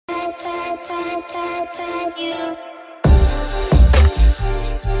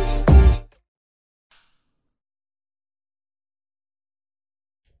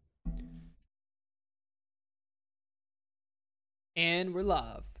And we're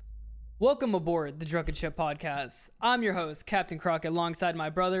live. Welcome aboard the Drunken Ship Podcast. I'm your host, Captain Crockett, alongside my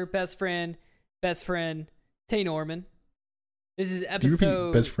brother, best friend, Tay Norman. This is Did you episode...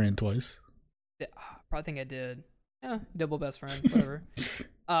 repeat best friend twice? I think I did. Yeah, double best friend, whatever.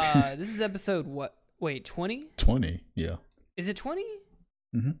 This is episode what? Wait, 20? 20, yeah. Is it 20?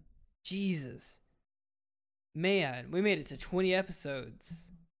 Mm-hmm. Jesus. Man, we made it to 20 episodes.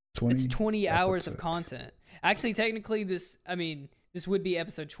 20 It's 20 hours of episodes. content. Actually, technically, this would be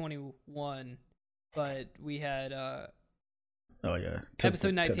episode 21, but we had Oh, yeah.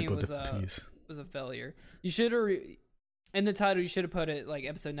 episode 19 Technical was difficulties. a failure. You should have in the title. You should have put it like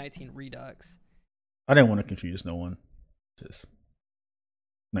episode 19 Redux. I didn't want to confuse no one. Just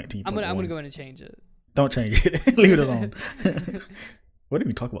 19. I'm gonna go in and change it. Don't change it. Leave it alone. What did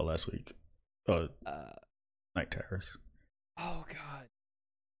we talk about last week? Oh, Night Terrors. Oh God.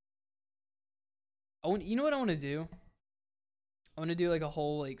 You know what I want to do? I want to do like a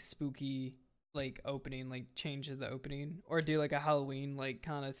whole like spooky like opening, like change of the opening, or do like a Halloween like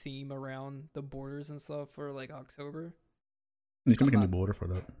kind of theme around the borders and stuff for like October. You can make a new border for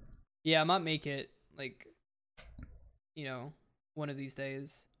that. Yeah, I might make it like, one of these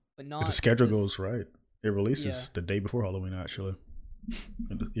days, but not. If the schedule this- goes right, it releases the day before Halloween, actually.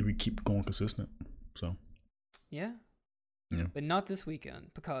 If we keep going consistent. So, Yeah. Yeah. But not this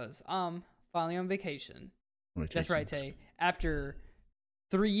weekend because I'm finally on vacation. That's right, Tay. After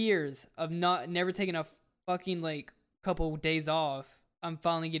 3 years of never taking a fucking like couple days off, I'm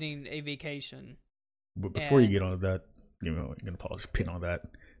finally getting a vacation. But before you get on that, I'm gonna pause, pin on that.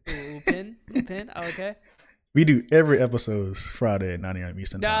 Ooh, pin? Oh, okay. We do every episode Friday at 9 a.m.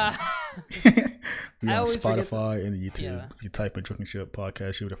 Eastern Time. We I on always forget Spotify this. and YouTube. Yeah. You type in Drunken Ship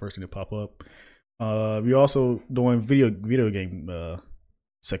Podcast, you'll be the first thing to pop up. We also doing video game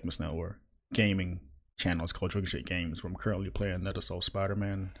segments now, or gaming channels called Drunken Ship Games, where I'm currently playing Another Soul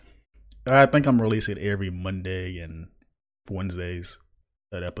Spider-Man. I think I'm releasing it every Monday and Wednesdays.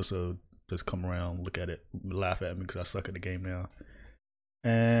 That episode, just come around, look at it, laugh at me because I suck at the game now.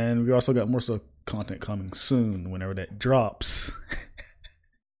 And we also got more stuff content coming soon, whenever that drops.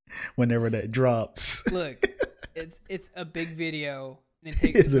 Look, it's a big video, and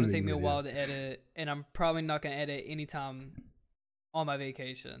it's gonna take me a while to edit, and I'm probably not gonna edit anytime on my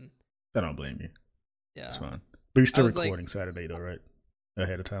vacation. I don't blame you. Yeah, It's fine. But you're still was like- recording Saturday though, right?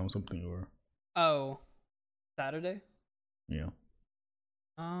 Ahead of time or something, or Oh, Saturday? yeah.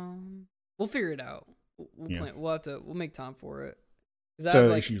 We'll figure it out. We'll Yeah. plan. We'll make time for it. 'Cause I So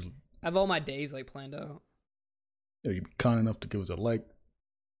have, like, if you I have all my days like planned out. be kind enough to give us a like,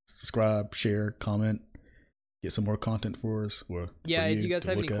 subscribe, share, comment, get some more content for us. Or Yeah, for if you guys to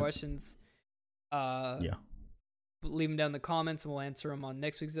have any look at. questions, Yeah. leave them down in the comments and we'll answer them on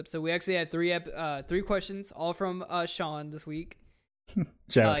next week's episode. We actually had three questions, all from Sean this week.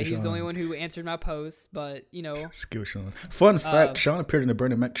 Shout out to He's Sean. the only one who answered my post, but Skill Sean. Fun fact: Sean appeared in the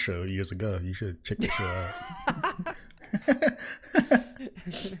Bernie Mac show years ago. You should check that show out.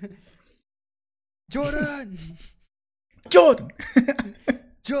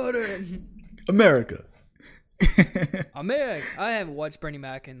 Jordan, America. I haven't watched Bernie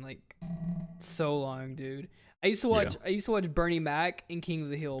Mac in like so long, dude. I used to watch Bernie Mac and King of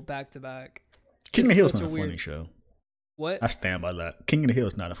the Hill back to back. King of the Hill is such not a a funny weird- show. What? I stand by that. King of the Hill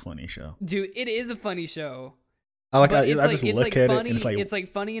is not a funny show. Dude, it is a funny show. I But I just look at funny, it and it's like it's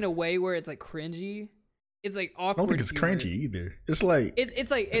like funny in a way where it's like cringy. It's like I awkward. don't think it's humor. cringy either. It's like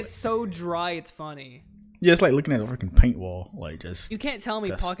It's so dry. It's funny. yeah, it's like looking at a fucking paintball. Like just You can't tell me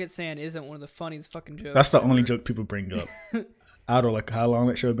That's- Pocket Sand isn't one of the funniest fucking jokes. that's the only ever. joke people bring up. Out of like how long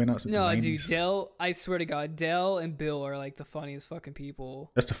that show had been out since No, the dude, 90s. Dell. I swear to God, Dell and Bill are like the funniest fucking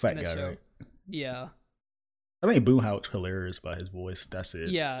people. That's the fat in that guy, show. right? Yeah, I think Boomhauer's hilarious by his voice. That's it.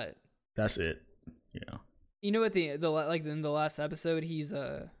 yeah. That's it. Yeah. You know what like in the last episode, he's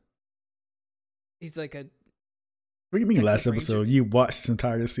like a What do you mean Texas last Ranger. episode? You watched this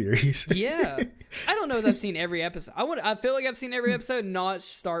entire series. yeah. I don't know if I've seen every episode. I feel like I've seen every episode, not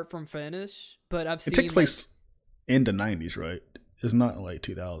start from finish, but I've seen. It takes place in the 90s, right? It's not like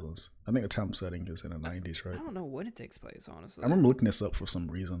 2000s. I think the time setting is in the 90s, right? I don't know when it takes place, honestly. I remember looking this up for some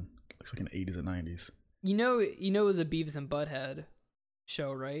reason. It's like in the 80s and 90s. You know, it was a Beavis and Butthead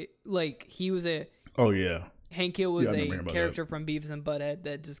show, right? Like he was Oh, yeah. Hank Hill was Yeah, I remember a hearing about character from Beavis and Butthead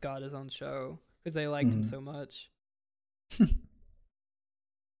that just got his own show because they liked him Mhm. so much. Do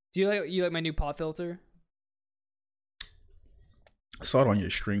you like my new pop filter? I saw it on your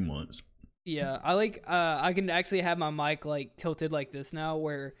stream once. Yeah, I can actually have my mic like tilted like this now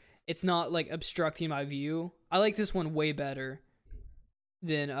where it's not like obstructing my view. I like this one way better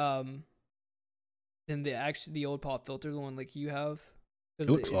than than the old pop filter, the one like you have. It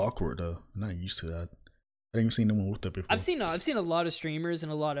looks awkward though. I'm not used to that. I haven't even seen anyone with that before. I've seen a lot of streamers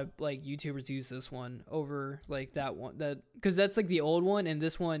and a lot of like YouTubers use this one over like that one, because that's like the old one, and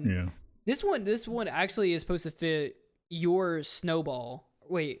this one. Yeah. This one actually is supposed to fit your snowball.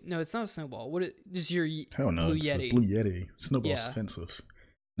 Wait, no, it's not a snowball. What is just your Hell no, Blue it's Yeti? A Blue Yeti. Snowball's offensive.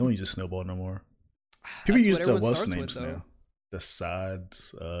 No one uses snowball no more. People That's use what the everyone what's starts names with, though. now. The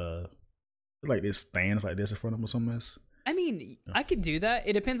sides, like this stands like this in front of them or some mess. I mean, I could do that.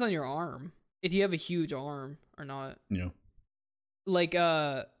 It depends on your arm. If you have a huge arm or not. Yeah. Like,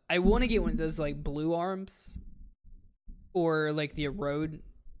 I want to get one of those like blue arms, or like the Erode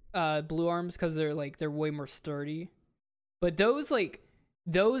blue arms, because they're way more sturdy. But those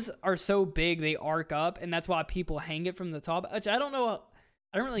are so big they arc up, and that's why people hang it from the top. Which I don't know.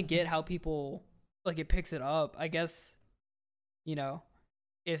 I don't really get how people like it picks it up. I guess, you know,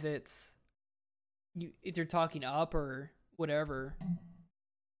 if you're talking up or whatever.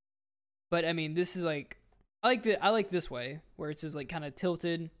 But I mean, this is like I like this way where it's just like kind of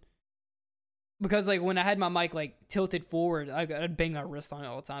tilted. Because like when I had my mic like tilted forward, I'd bang my wrist on it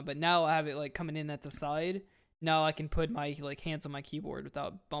all the time. But now I have it like coming in at the side. Now I can put my like hands on my keyboard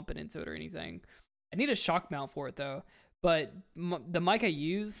without bumping into it or anything. I need a shock mount for it though. But the mic I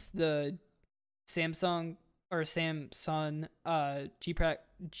use, the Samsung G-Prec,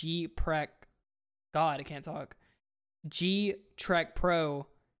 God, I can't talk. G-Trek Pro.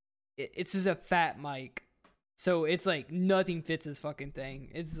 It's just a fat mic. So it's like nothing fits this fucking thing.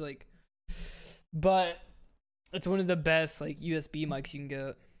 It's like, but it's one of the best like USB mics you can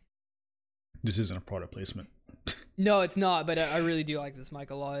get. This isn't a product placement. No, it's not, but I really do like this mic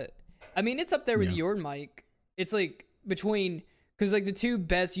a lot. I mean, it's up there with your mic. It's like between, because like the two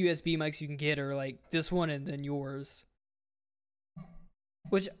best USB mics you can get are like this one and then yours.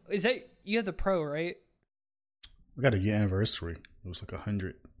 Which is that you have the Pro, right? I got a year anniversary. It was like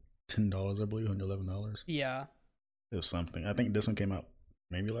 $110, I believe, $111. Yeah. It was something. I think this one came out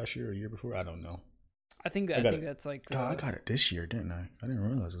maybe last year or a year before. I don't know. I think that's like. God, I got it this year, didn't I? I didn't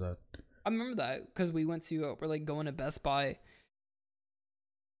realize that. I remember that because we went to we're like going to Best Buy.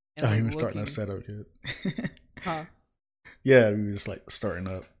 And I even starting that setup yet. Huh? Yeah, we were just like starting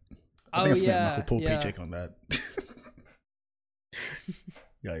up. I think I spent my whole yeah. paycheck on that.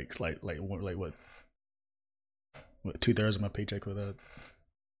 Yikes! Like what? What 2/3 of my paycheck for that?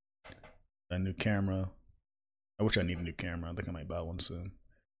 A new camera. I wish I need a new camera. I think I might buy one soon.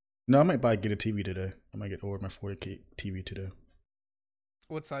 No, I might get a TV today. I might order my 40K TV today.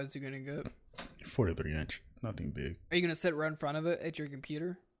 What size are you gonna get? 43-inch. Nothing big. Are you gonna sit right in front of it at your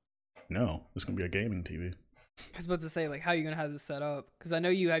computer? No, it's gonna be a gaming TV. I was about to say, like, how are you gonna have this set up? Because I know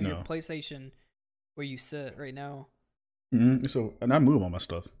you have your PlayStation where you sit right now. Mm-hmm. So, and I move all my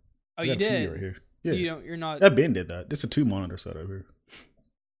stuff. Oh, you did? TV right here. So yeah. you're not. I Ben did that. This is a 2-monitor setup here.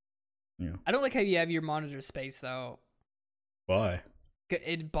 Yeah. I don't like how you have your monitor space though. Why?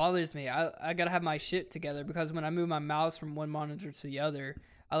 It bothers me. I gotta have my shit together because when I move my mouse from one monitor to the other,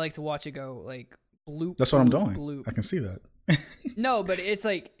 I like to watch it go like bloop. That's what bloop, I'm doing. Bloop. I can see that. No, but it's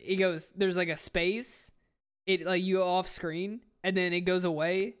like it goes. There's like a space. It like you go off screen and then it goes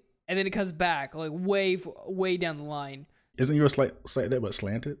away and then it comes back like way down the line. Isn't yours like that but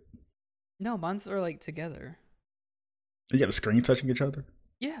slanted? No, mine's are like together. You got the screen touching each other?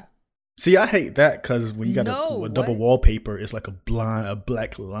 Yeah. See, I hate that because when you got a double wallpaper, it's like a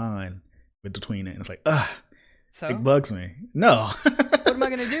black line between it. And it's like, so it bugs me. No. What am I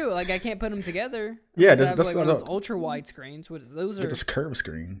gonna do? Like, I can't put them together. Yeah, that's like one of those ultra wide screens. Those are this curved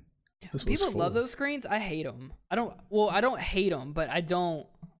screen. People love those screens. I hate them. I don't hate them, but I don't.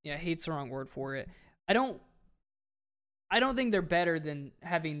 Yeah, hate's the wrong word for it. I don't think they're better than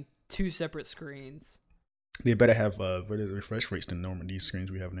having two separate screens. They better have better refresh rates than normal these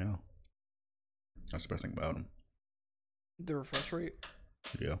screens we have now. That's the best thing about them. The refresh rate.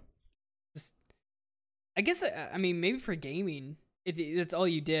 Yeah. I guess I mean maybe for gaming, if that's all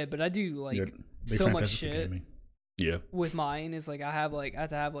you did, but I do like so much shit. Yeah. With mine is like I have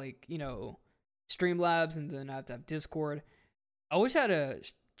to have like, you know, Streamlabs, and then I have to have Discord. I wish I had a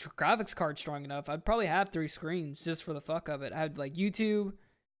graphics card strong enough. I'd probably have 3 screens just for the fuck of it. I had like YouTube,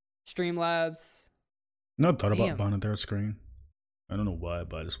 Streamlabs. No, I thought about buying a third screen. I don't know why,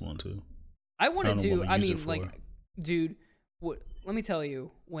 but I just want to. I wanted to. I mean, like, dude, let me tell you,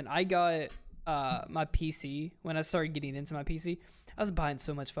 when I got my PC, when I started getting into my PC, I was buying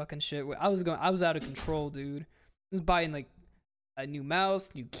so much fucking shit. I was out of control, dude. I was buying like a new mouse,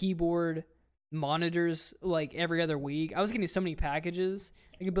 new keyboard, monitors like every other week. I was getting so many packages.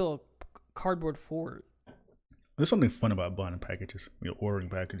 I could build a cardboard fort. There's something fun about buying packages, ordering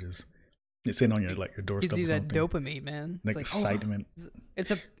packages. It's sitting on your your doorstep. Gives you that dopamine, man. Like excitement.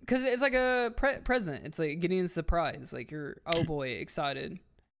 It's because it's like a present. It's like getting a surprise. Like you're excited.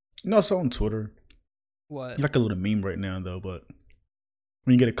 You know, I saw on Twitter. What? Like a little meme right now though, but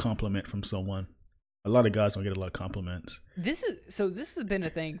when you get a compliment from someone, a lot of guys don't get a lot of compliments. This has been a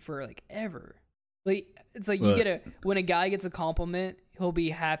thing for like ever. Like it's like you get when a guy gets a compliment, he'll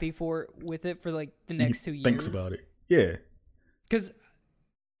be happy with it for like the next 2 years. Thinks about it. Yeah.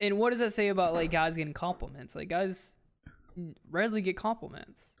 And what does that say about like guys getting compliments? Like guys rarely get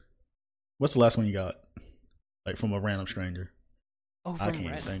compliments. What's the last one you got? Like from a random stranger? Oh, I can't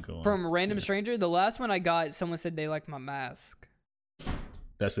even think of one. From a random stranger? The last one I got, someone said they liked my mask.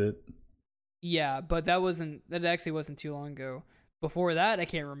 That's it? Yeah, but that actually wasn't too long ago. Before that, I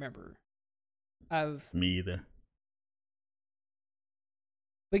can't remember. Me either.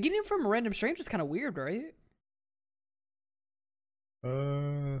 But getting it from a random stranger is kind of weird, right?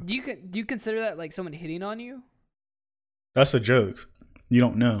 Do you consider that like someone hitting on you? That's a joke. You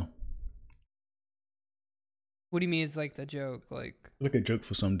don't know. What do you mean it's like the joke? Like a joke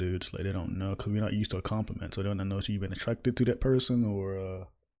for some dudes. Like they don't know because we're not used to a compliment, so they don't know if you've been attracted to that person or.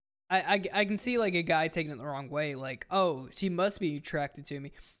 I can see like a guy taking it the wrong way. Like, oh, she must be attracted to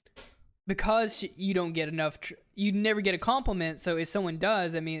me because you don't get enough. You never get a compliment. So if someone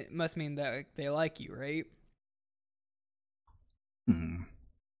does, it must mean that they like you, right? I'm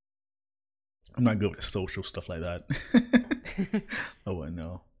not good with social stuff like that. I wouldn't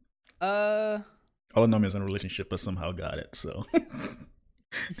know. All I know is in a relationship, but somehow got it. So,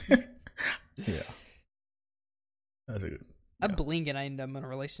 yeah. That's a good. I blink and I end up in a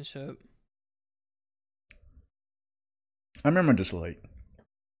relationship. I remember I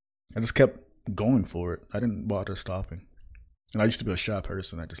just kept going for it. I didn't bother stopping. And I used to be a shy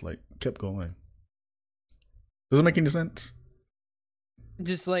person. I just kept going. Does it make any sense?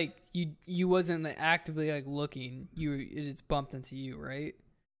 Just like you wasn't actively like looking. It just bumped into you, right?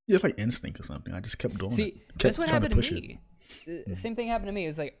 Yeah, it's like instinct or something. I just kept doing it. See, that's what happened to me. The same thing happened to me.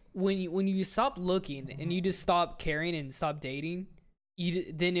 It's like when you stop looking and you just stop caring and stop dating,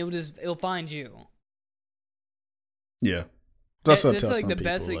 then it'll find you. Yeah, that's like the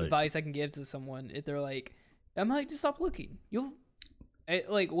best advice I can give to someone if they're like, I'm like, just stop looking. You'll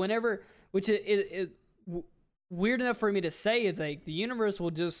like whenever, which it weird enough for me to say. It's like the universe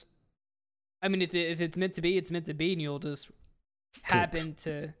will just. I mean, if it's meant to be, it's meant to be, and you'll just happen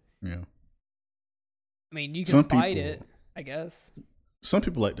to. Yeah. I mean, you can fight it, I guess. Some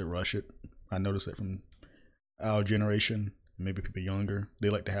people like to rush it. I noticed that from our generation, maybe people younger, they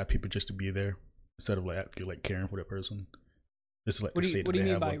like to have people just to be there instead of actually caring for that person. It's like what do you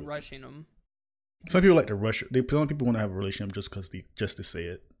mean by rushing them? Some people like to rush it. Some people want to have a relationship just to say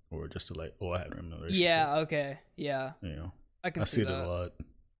it or just to I have a relationship. Yeah. Okay. Yeah. You know, I see it a lot.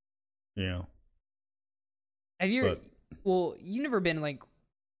 Yeah. Have you? Well, you never been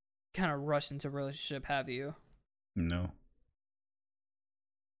kind of rushed into a relationship, have you? No.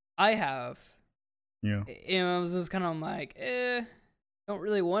 I have. Yeah. I was just kind of like, don't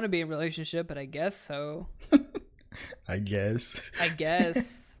really want to be in a relationship, but I guess so. I guess.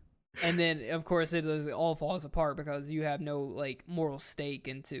 And then, of course, it all falls apart because you have no moral stake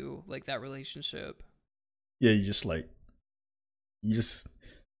into that relationship. Yeah,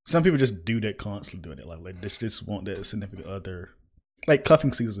 some people just do that constantly doing it. They just want that significant other.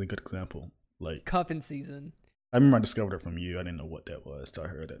 Cuffing season is a good example. Cuffing season. I remember I discovered it from you. I didn't know what that was till I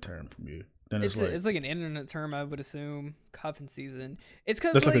heard that term from you. Then it's like an internet term, I would assume. Cuffing season. It's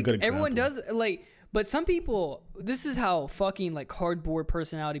because that's a good example. Everyone does but some people. This is how fucking cardboard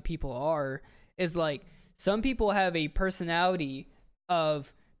personality people are. Is some people have a personality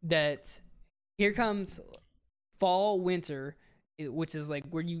of that. Here comes fall, winter, which is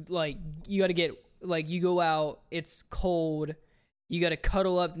where you you got to get you go out. It's cold. You got to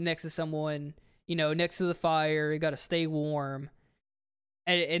cuddle up next to someone, next to the fire. You got to stay warm.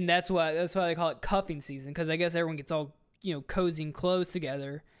 And that's why they call it cuffing season, because I guess everyone gets all, cozy and close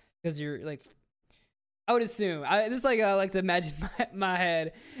together because you're I would assume. This is I like to imagine my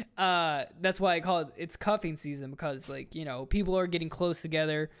head. That's why I call it's cuffing season, because people are getting close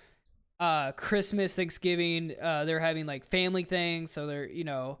together. Christmas, Thanksgiving, they're having family things, so they're,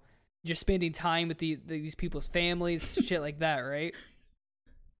 you're spending time with these people's families, shit like that, right?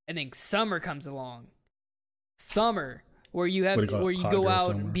 And then summer comes along. Summer, where you go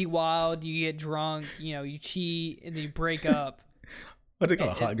out and be wild, you get drunk, you cheat, and then you break up. What they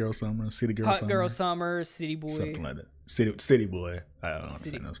call it? Hot girl summer, city girl summer. Hot girl summer, city boy. Something like that. City boy. I don't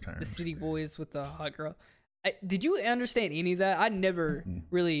understand those terms. The city boys with the hot girl. Did you understand any of that? I never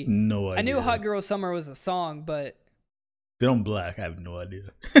really. No idea. I knew Hot Girl Summer was a song, but. They're on black. I have no idea.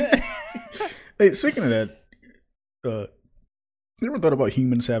 Hey, speaking of that, you ever thought about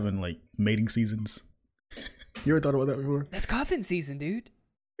humans having like mating seasons? You ever thought about that before? That's cuffing season, dude.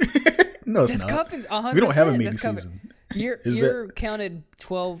 No, it's That's not. cuffing. 100%. We don't have a mating season. You're counted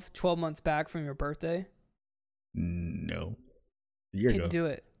 12 months back from your birthday. No, a year ago. Do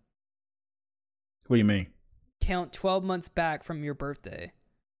it. What do you mean? Count 12 months back from your birthday.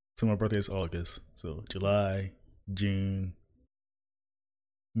 So my birthday is August. So July, June,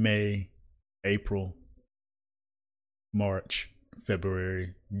 May, April, March,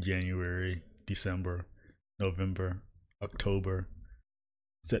 February, January, December, November, October,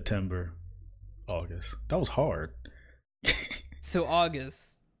 September, August. That was hard. So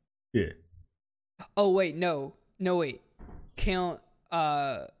August. Yeah. Oh wait, no wait. Count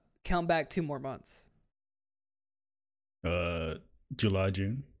back 2 more months. July,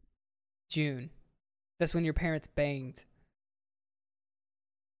 June. June. That's when your parents banged.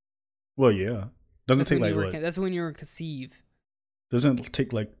 Well, yeah. Doesn't take like what? That's when you were conceived. Doesn't it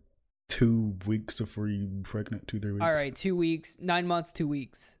take like 2 weeks before you pregnant? 2-3 weeks. All right, 2 weeks, 9 months, 2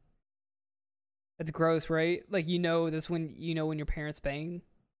 weeks. That's gross, right? Like that's when when your parents bang.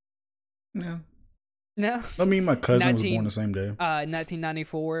 No. No. I mean, my cousin was born the same day.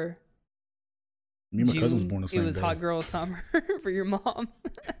 1994. Me and my cousin was born the same day. It was hot girl summer for your mom.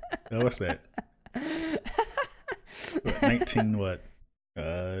 Oh, what's that? 19 what?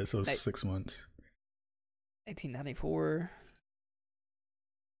 So 6 months. 1994.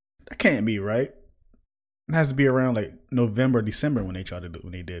 That can't be right. It has to be around like November, December when they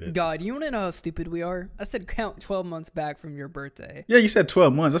did it. God, you want to know how stupid we are? I said count 12 months back from your birthday. Yeah, you said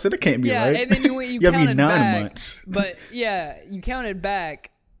 12 months. I said that can't be right. Yeah, and then you counted be 9 back, months. But yeah, you counted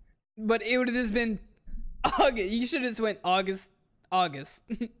back. But it would have just been August. You should have just went August.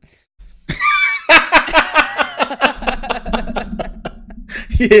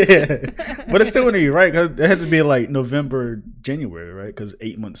 Yeah, but it still wouldn't be right because it had to be like November, January, right? Because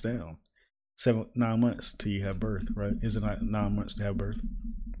 8 months down, 9 months till you have birth, right? Is it not 9 months to have birth?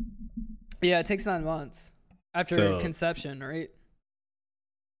 Yeah, it takes 9 months after conception, right?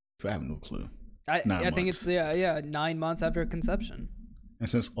 I have no clue. I think it's 9 months after conception. And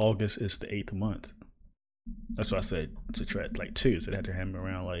since August is the 8th month, that's why I said subtract like 2, so they had to have me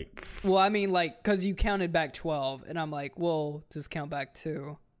around like. Well, I mean, like, because you counted back 12, and I'm like, well, just count back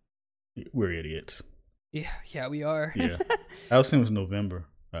 2. We're idiots. Yeah, we are. Yeah, I was saying it was November.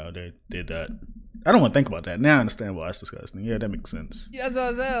 They did that. I don't want to think about that now. I understand why it's disgusting. Yeah, that makes sense. Yeah, that's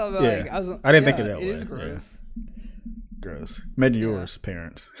what I said. Like, I didn't think of that way. It is gross. Yeah. Gross. Imagine yours,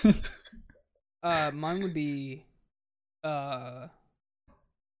 parents. Mine would be,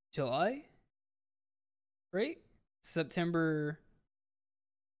 July. Right? September.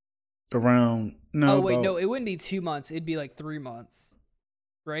 Around no. Oh wait, no, it wouldn't be 2 months. It'd be like 3 months.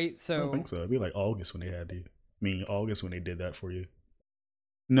 Right? So I don't think so. It'd be like August when they had you. I mean August when they did that for you.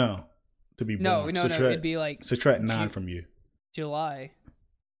 No. To be born. No, it'd be like subtract 9 from you. July.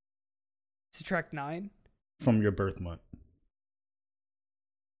 Subtract 9? From your birth month.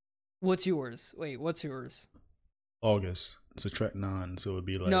 What's yours? Wait, what's yours? August. Subtract 9, so it'd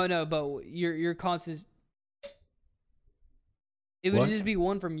be like No, but your constant. It would just be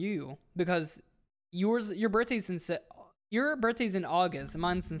 1 from you because your birthday's in August and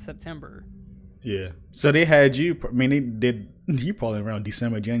mine's in September. Yeah. So they had you. I mean, they did you probably around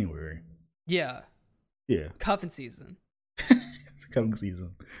December, January. Yeah. Yeah. Cuffing season. It's cuffing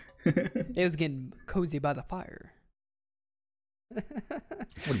season. It was getting cozy by the fire. What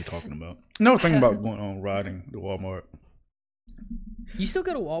are you talking about? No, thinking about going on riding to Walmart. You still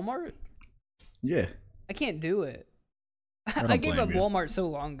go to Walmart? Yeah. I can't do it. I gave up Walmart so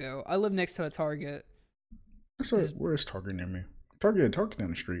long ago. I live next to a Target. Where is Target near me? Target's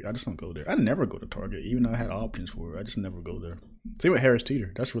down the street. I just don't go there. I never go to Target, even though I had options for it. I just never go there. Same with Harris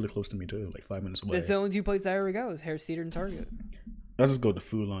Teeter. That's really close to me too, like 5 minutes away. That's the only 2 places I ever go is Harris Teeter and Target. I just go to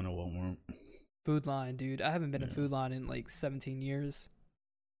Food Line or Walmart. Food Line, dude. I haven't been to Food Line in like 17 years.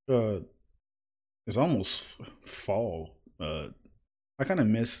 It's almost fall. I kind of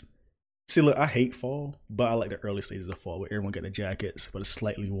miss. See, look, I hate fall, but I like the early stages of fall where everyone got the jackets, but it's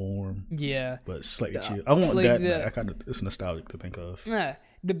slightly warm. Yeah, but it's slightly chill. I want like that. I kind of it's nostalgic to think of. Yeah,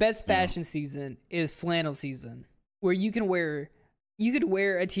 the best fashion season is flannel season, where you could wear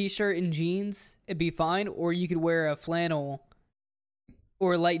a t-shirt and jeans, it'd be fine, or you could wear a flannel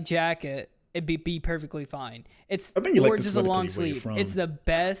or a light jacket, it'd be perfectly fine. It's I think you or like just a long sleeve. It's the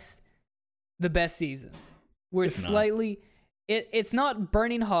best season. Where it's slightly, it's not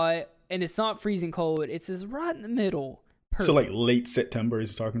burning hot. And it's not freezing cold. It's just right in the middle. Perfect. So like late September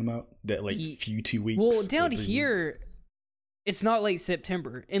is talking about that like few 2 weeks. Well, down here, it's not late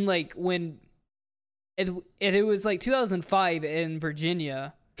September. And like when it was like 2005 in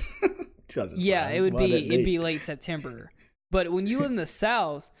Virginia, yeah, it'd be late September. But when you live in the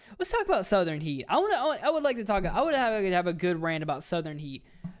South, let's talk about Southern heat. I would have a good rant about Southern heat.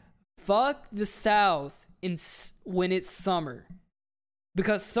 Fuck the South when it's summer,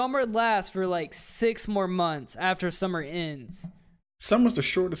 because summer lasts for like 6 more months after summer ends. Summer's the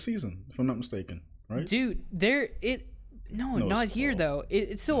shortest season, if I'm not mistaken, right? Dude, not here though.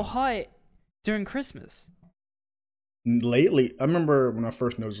 It's still hot during Christmas. Lately, I remember when I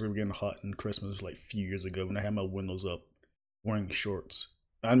first noticed we were getting hot in Christmas, like a few years ago, when I had my windows up, wearing shorts.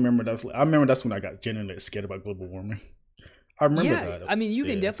 I remember that's when I got genuinely scared about global warming. I remember that. I mean, you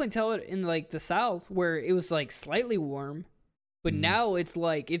can definitely tell it in like the South where it was like slightly warm, but now it's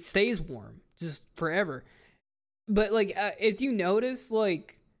like it stays warm just forever. But like, if you notice,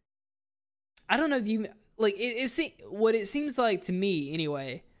 like, I don't know if you like what it seems like to me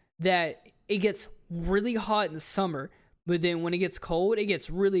anyway, that it gets really hot in the summer, but then when it gets cold, it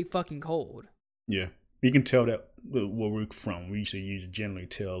gets really fucking cold. Yeah, you can tell that where we're from. We usually generally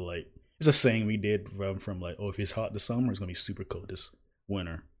tell, like, it's a saying we did from like, oh, if it's hot this summer, it's gonna be super cold this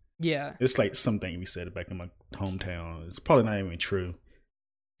winter. Yeah, it's like something we said back in my hometown. It's probably not even true,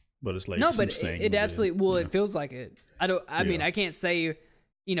 but it's like no, but it absolutely it feels like it. I mean, I can't say,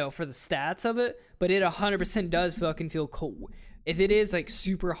 for the stats of it, but it 100% does fucking feel cold. If it is like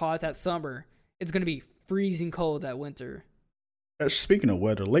super hot that summer, it's gonna be freezing cold that winter. Speaking of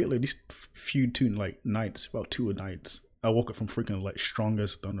weather, lately these nights, about 2 nights, I woke up from freaking like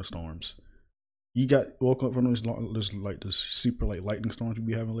strongest thunderstorms. You woke up from those super like lightning storms you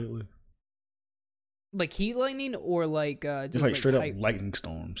be having lately? Like heat lightning or like just like straight up lightning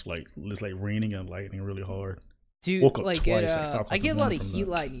storms, like it's like raining and lightning really hard. Dude, woke up twice, I get a lot of heat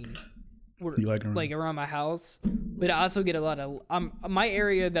lightning. Like around my house, but I also get a lot of my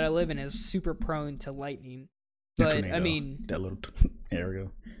area that I live in is super prone to lightning. But tornado, I mean that little area.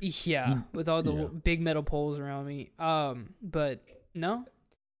 Yeah, with all the big metal poles around me. But no.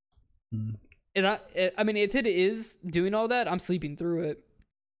 I mean, if it is doing all that, I'm sleeping through it.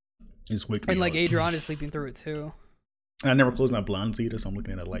 It's waking me and like up. Adrian is sleeping through it too. I never close my blinds either, so I'm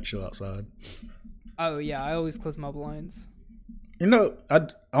looking at a light show outside. Oh yeah, I always close my blinds. I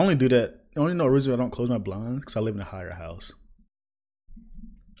only do that. The only reason I don't close my blinds because I live in a higher house.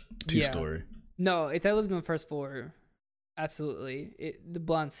 2-story. No, if I lived on the first floor, absolutely, the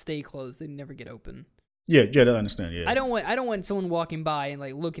blinds stay closed; they never get open. Yeah, I understand. Yeah, I don't want someone walking by and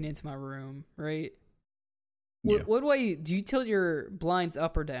like looking into my room, right? Yeah. What way do you tilt your blinds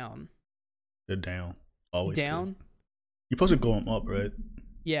up or down? They're down, always down. Too. You're supposed to go them up, right?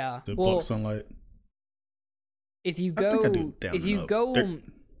 Yeah, to block sunlight. If you go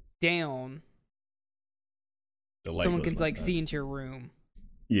down, someone can like see into your room.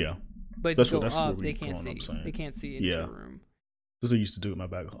 Yeah. But if you go up, they can't see. They can't see into your room. This is what I used to do at my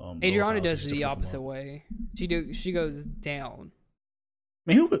back home. Adriana does the opposite way. She goes down.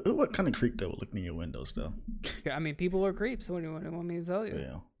 I mean, what kind of creep though looking in your windows though? I mean, people are creeps. What do you want me to tell you?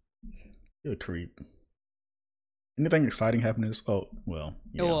 Yeah, you're a creep. Anything exciting happened this? Oh, well.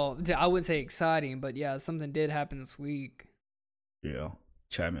 Yeah. Well, I wouldn't say exciting, but yeah, something did happen this week. Yeah,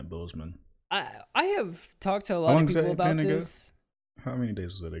 Chadwick Boseman. I have talked to a lot of people about this. How many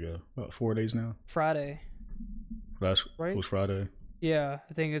days was it ago? About 4 days now. Friday. Right? It was Friday. Yeah,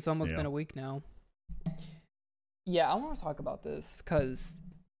 I think it's almost been a week now. Yeah, I want to talk about this because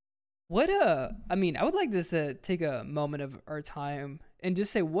I mean, I would like this to take a moment of our time and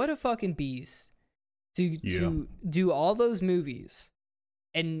just say what a fucking beast to do all those movies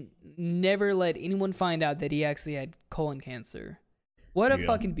and never let anyone find out that he actually had colon cancer. What a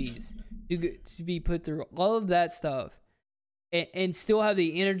fucking beast to be put through all of that stuff and still have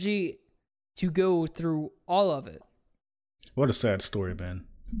the energy to go through all of it. What a sad story, man.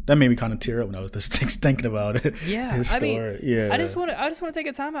 That made me kind of tear up when I was just thinking about it. Yeah, his story. I just want to take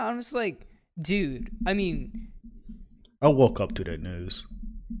a time out. I'm just like, dude. I mean, I woke up to that news.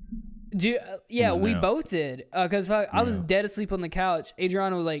 Dude, we both did. Because I was dead asleep on the couch.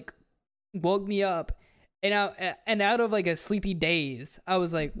 Adriana like woke me up, and out of like a sleepy daze, I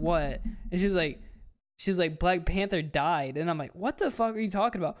was like, "What?" And she was like, "Black Panther died," and I'm like, "What the fuck are you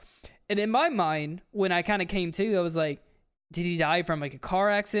talking about?" And in my mind, when I kind of came to, I was like, did he die from like a car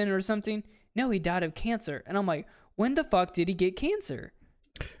accident or something? No, he died of cancer. And I'm like, when the fuck did he get cancer?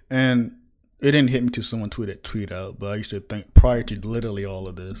 And it didn't hit me till someone tweet out, but I used to think prior to literally all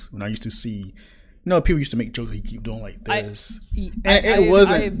of this, when I used to see, people used to make jokes, he keep doing like this.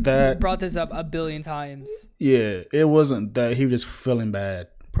 I brought this up a billion times. Yeah, it wasn't that. He was just feeling bad,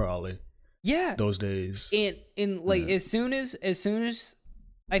 probably. Yeah. Those days. And like as soon as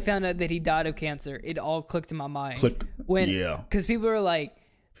I found out that he died of cancer, it all clicked in my mind. Because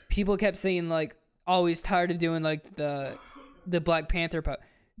people kept saying like, oh, he's tired of doing like the Black Panther part.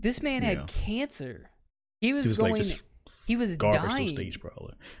 This man had cancer. He was dying. Stage,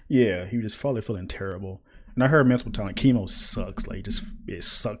 probably. Yeah, he was just probably feeling terrible. And I heard multiple times, chemo sucks. Like, it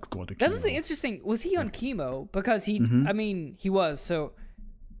sucks going through chemo. That was the interesting. Was he on chemo? Because he was. So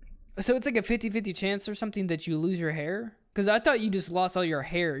it's like a 50-50 chance or something that you lose your hair? Because I thought you just lost all your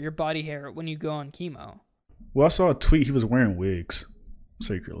hair, your body hair, when you go on chemo. Well, I saw a tweet. He was wearing wigs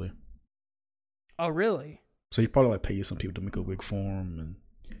secretly. Oh, really? So he probably like paid some people to make a wig for him, and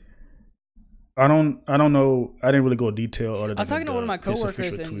I don't know. I didn't really go into detail. I was talking to one of my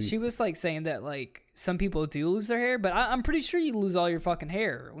coworkers, and she was like saying that like some people do lose their hair, but I'm pretty sure you lose all your fucking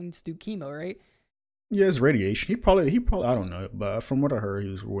hair when you do chemo, right? Yeah, it's radiation. He probably I don't know, but from what I heard, he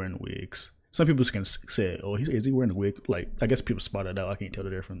was wearing wigs. Some people can say, "Oh, is he wearing a wig?" Like, I guess people spotted out. I can't tell the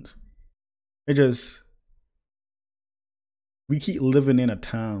difference. We keep living in a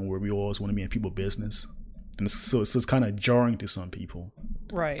town where we always want to be in people's business, and so it's kind of jarring to some people.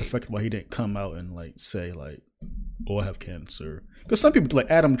 Right. The fact why he didn't come out and like say like, "Oh, I have cancer," because some people like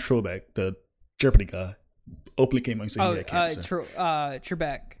Adam Trebek, the Jeopardy guy, openly came out and said he had cancer.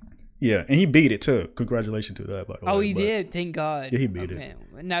 Trebek. Yeah, and he beat it too. Congratulations to that, by the way. Oh, he did. Thank God. Yeah, he beat it. Man.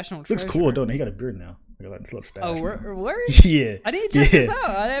 National treasure. Looks cool, don't he? He got a beard now. He got like this little stash. Oh, where? Yeah. I didn't check this out.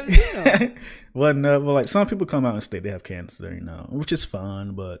 I haven't seen him. Well, like some people come out and state they have cancer, which is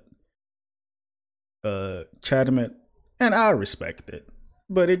fine, but Chadwick, and I respect it,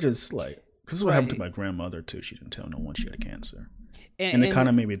 but it just like, because this is what happened to my grandmother too. She didn't tell no one she had cancer, and it kind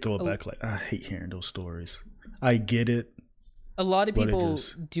of made me throw it back. Like, I hate hearing those stories. I get it. A lot of people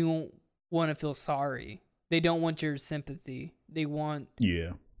don't want to feel sorry. They don't want your sympathy. They want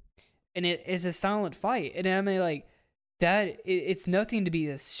and it's a silent fight. And I mean, like that. It's nothing to be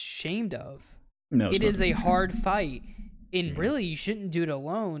ashamed of. No, it is a hard fight, and really, you shouldn't do it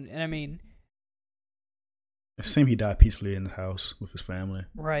alone. And I mean, it seemed he died peacefully in the house with his family,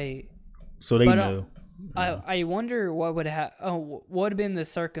 right? So they know. I wonder what would what would have been the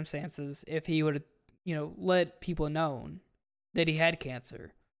circumstances if he would have, let people know that he had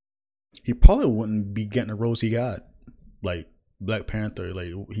cancer. He probably wouldn't be getting the roles he got, like Black Panther. Like,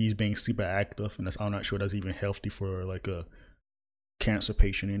 he's being super active, and I'm not sure that's even healthy for like a cancer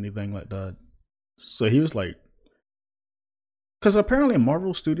patient or anything like that. So he was like, because apparently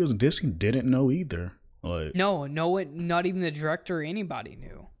Marvel Studios and Disney didn't know either. Like, no one, not even the director or anybody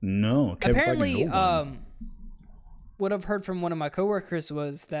knew. No, apparently, what I've heard from one of my coworkers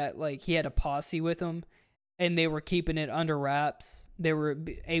was that like he had a posse with him, and they were keeping it under wraps. They were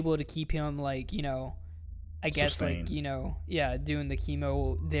able to keep him like, I guess sustained. Like, doing the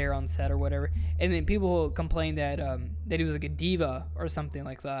chemo there on set or whatever. And then people complained that he was like a diva or something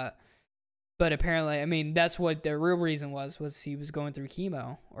like that. But apparently, I mean, that's what the real reason was he was going through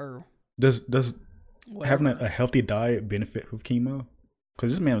chemo or does having a healthy diet benefit with chemo?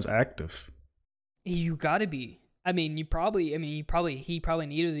 Because this man was active. You gotta be. I mean, he probably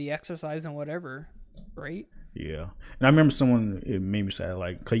needed the exercise and whatever, right? Yeah, and I remember it made me sad,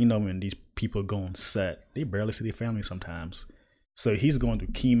 like, cause when these people go on set, they barely see their family sometimes. So he's going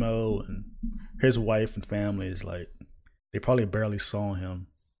through chemo, and his wife and family is like, they probably barely saw him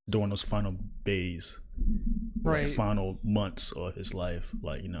during those final days, right? Like, final months of his life,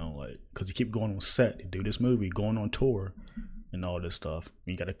 like, cause he keep going on set, to do this movie, going on tour, and all this stuff.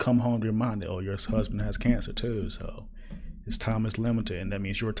 You got to come home to remind that, your husband has cancer too, so his time is limited, and that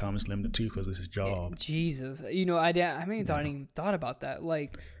means your time is limited too because it's his job. Jesus, I haven't even thought about that.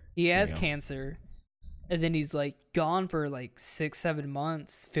 Like, he has cancer, and then he's like gone for like 6-7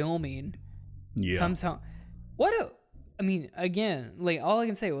 months filming. Yeah, comes home. Again, like all I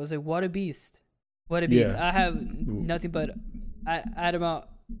can say was like, what a beast, what a beast. I have nothing but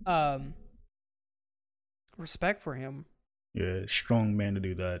respect for him. Yeah, strong man to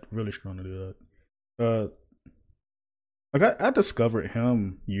do that. Really strong to do that. I discovered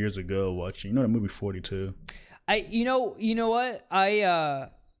him years ago watching, the movie 42. You know what? I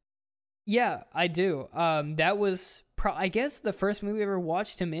do. That was I guess the first movie I ever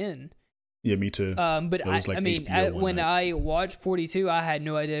watched him in. Yeah, me too. But when I watched 42, I had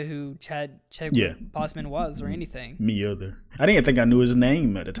no idea who Chadwick Boseman was or anything. Me either. I didn't think I knew his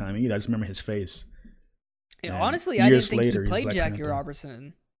name at the time either. I just remember his face. Yeah, honestly, I didn't think he played Jackie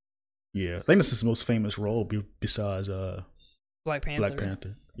Robertson. Yeah, I think this is his most famous role besides Black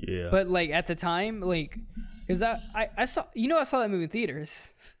Panther. Yeah. But like at the time, like, because I saw that movie in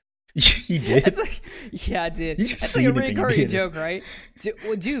theaters. He did. It's like, yeah, I did. That's like a Rick Carter joke, right?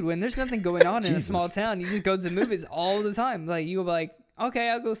 Dude, when there's nothing going on in a small town, you just go to the movies all the time. Like you'll be like, okay,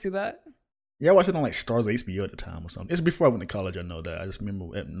 I'll go see that. Yeah, I watched it on like Stars HBO at the time or something. It's before I went to college. I know that. I just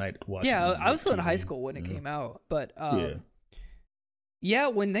remember at night watching. Yeah, I was still in high school when it came out, but yeah,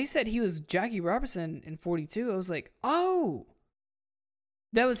 when they said he was Jackie Robinson in 42, I was like, oh,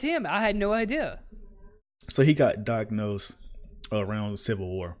 that was him. I had no idea. So he got diagnosed around the Civil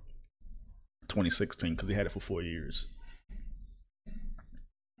War, 2016, because he had it for 4 years.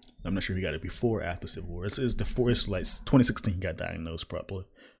 I'm not sure he got it before or after Civil War. It's like 2016 he got diagnosed properly.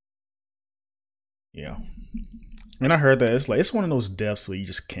 Yeah. And I heard that it's one of those deaths where you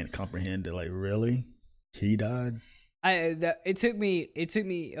just can't comprehend it. Like, really? He died? It took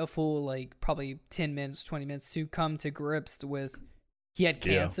me a full like probably 10 minutes, 20 minutes to come to grips with he had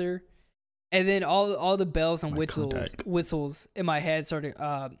cancer. And then all the bells and whistles in my head started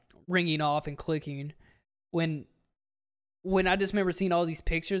ringing off and clicking when I just remember seeing all these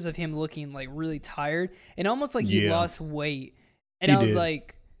pictures of him looking like really tired and almost like he lost weight. And I was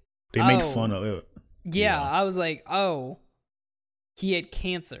like, they made fun of it. Yeah, I was like, oh, he had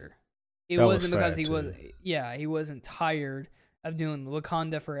cancer. It wasn't because he wasn't tired of doing the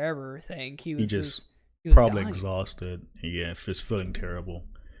Wakanda Forever thing. He was probably dying. Exhausted. Yeah, just feeling terrible.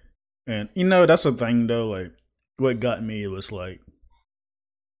 And you know, that's the thing though, like what got me, it was like,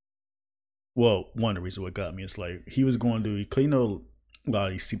 well, one of the reasons what got me is like he was going to, you know, a lot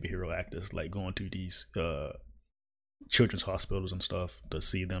of these superhero actors like going to these children's hospitals and stuff to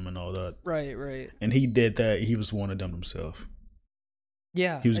see them and all that. Right. And he did that. He was one of them himself.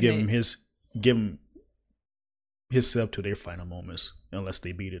 Yeah. He was giving himself to their final moments, unless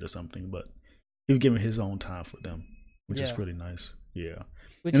they beat it or something. But he was giving his own time for them, which is really nice. Yeah.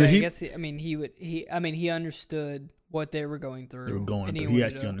 Which I guess he understood what they were going through. They were going through. He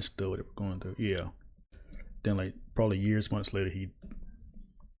actually understood what they were going through. Yeah. Then like probably months later, he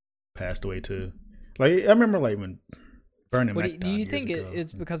passed away too. Like I remember like when Burning Mac died. Do you think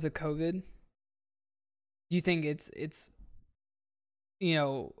it's because of COVID? Do you think it's you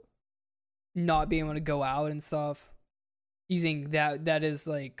know, not being able to go out and stuff? You think that is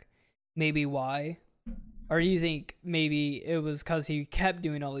like maybe why? Or do you think maybe it was because he kept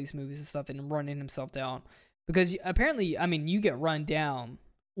doing all these movies and stuff and running himself down? Because apparently, I mean, you get run down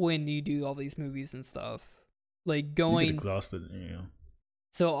when you do all these movies and stuff. Like going... You get exhausted, yeah.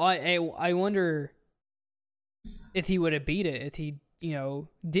 So I wonder if he would have beat it if he, you know,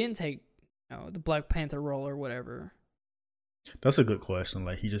 didn't take, you know, the Black Panther role or whatever. That's a good question.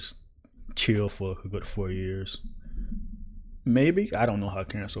 Like, he just chilled for a good 4 years. Maybe. I don't know how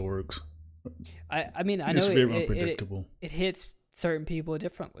cancer works. I mean, I know it's very unpredictable. It hits certain people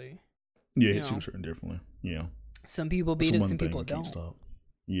differently. Yeah, it hits certain differently. Yeah. Some people beat it, some people don't. Stop.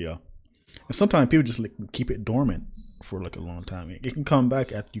 Yeah. And sometimes people just like keep it dormant for like a long time. It can come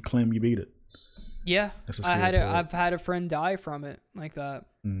back after you claim you beat it. Yeah. I've had a friend die from it like that.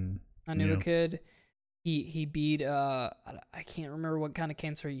 I knew a kid. He beat I can't remember what kind of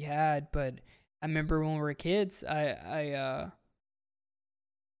cancer he had, but I remember when we were kids, I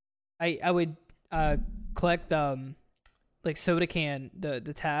would collect like soda can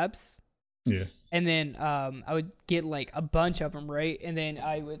the tabs. Yeah. And then I would get like a bunch of them, right? And then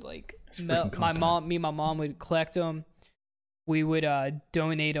I would like my mom would collect them. We would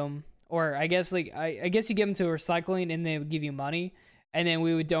donate them, or I guess like I guess you give them to recycling and they would give you money, and then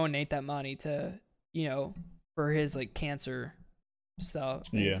we would donate that money to, you know, for his like cancer stuff,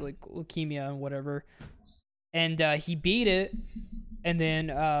 his like leukemia and whatever. And he beat it, and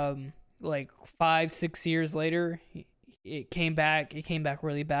then like 5-6 years later, it came back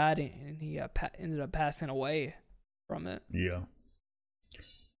really bad, and he ended up passing away from it. Yeah.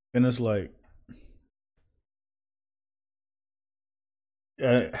 And it's like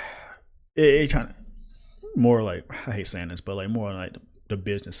it kind of more like, I hate saying this, but like more like the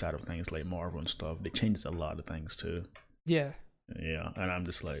business side of things, like Marvel and stuff, they changes a lot of things too. Yeah. Yeah, and I'm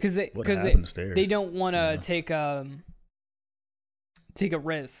just like, because they don't want to take a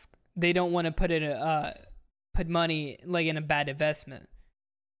risk. They don't want to put money like in a bad investment.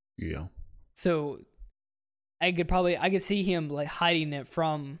 Yeah. So I could see him like hiding it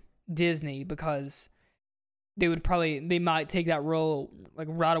from Disney, because they might take that role like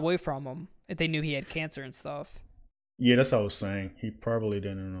right away from him if they knew he had cancer and stuff. Yeah, that's what I was saying. He probably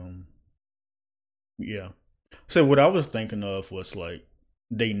didn't. Yeah. So what I was thinking of was like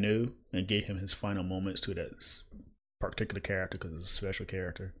they knew and gave him his final moments to that particular character because it's a special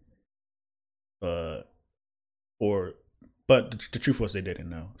character. But the truth was they didn't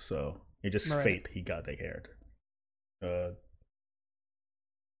know. So it just faith he got that character.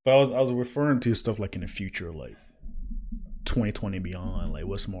 But I was referring to stuff like in the future, like 2020 beyond. Like,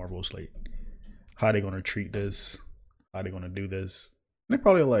 what's Marvel's like? How they gonna treat this? How they gonna do this? They're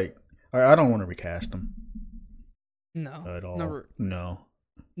probably like, I don't want to recast them. No, at all.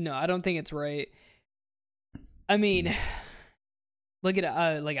 No, I don't think it's right. I mean, look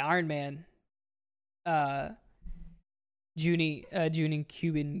at like Iron Man, Junie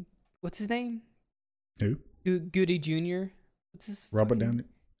Cuban. What's his name? Who? Goody Jr. What's his? Robert Downey.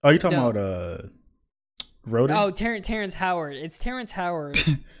 Oh, you talking about Rhoda? Oh, Terrence Howard. It's Terrence Howard.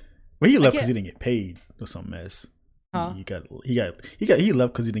 Well, he left because he didn't get paid or some mess. Huh? He left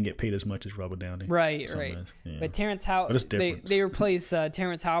because he didn't get paid as much as Robert Downey. Right. Yeah. But Terrence Howard, they replaced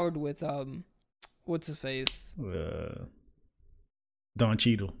Terrence Howard with what's his face? Don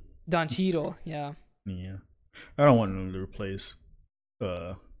Cheadle. Don Cheadle, yeah. Yeah. I don't want him to replace.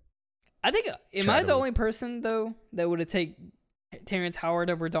 I think. Am I the only person though that would have taken Terrence Howard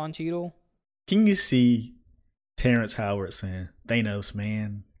over Don Cheadle? Can you see Terrence Howard saying Thanos,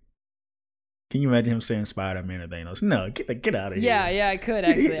 man? Can you imagine him saying Spider-Man or Thanos? No, get out of here. Yeah, I could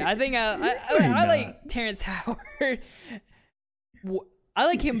actually. I think I like Terrence Howard. I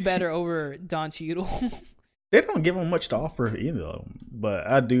like him better over Don Cheadle. They don't give him much to offer either, but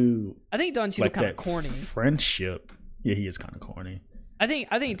I do. I think Don Cheadle like kind of corny. Friendship, yeah, he is kind of corny. I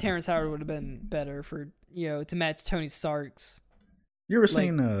think Terrence Howard would have been better for to match Tony Stark's. You ever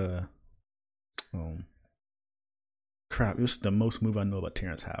seen crap? This is the most movie I know about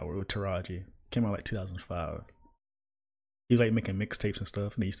Terrence Howard with Taraji. Came out like 2005. He's like making mixtapes and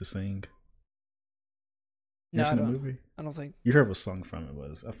stuff, and he used to sing. No, the movie? I don't think. You heard of a song from it?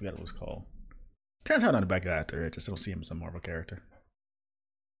 I forgot what it was called. Terrence Howard on the back of actor. I just don't see him as a Marvel character.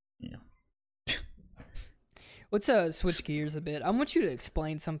 Yeah. Let's switch gears a bit. I want you to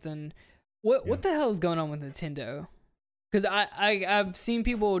explain something. What the hell is going on with Nintendo? Because I've seen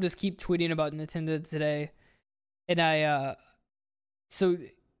people just keep tweeting about Nintendo today, and so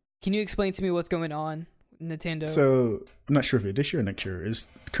can you explain to me what's going on with Nintendo? So I'm not sure if it's this year or next year. It's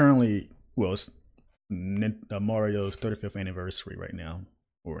currently it's Mario's 35th anniversary right now,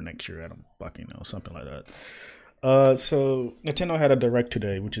 or next year. I don't fucking know, something like that. So Nintendo had a direct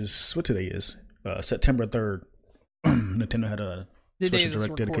today, which is what today is, September 3rd. Nintendo had a special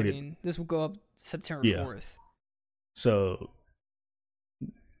direct dedicated. This will go up September 4th. So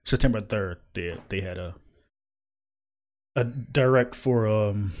September 3rd, they had a direct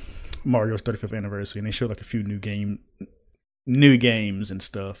for Mario's 35th anniversary, and they showed like a few new games and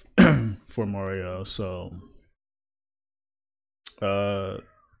stuff for Mario. So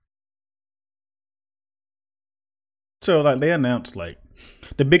like they announced like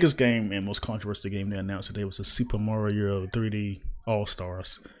the biggest game and most controversial game they announced today was a Super Mario 3D All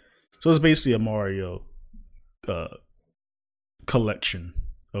Stars. So it's basically a Mario collection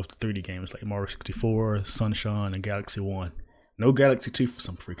of 3D games like Mario 64, Sunshine, and Galaxy 1. No Galaxy 2 for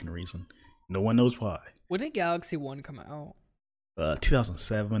some freaking reason. No one knows why. When did Galaxy 1 come out?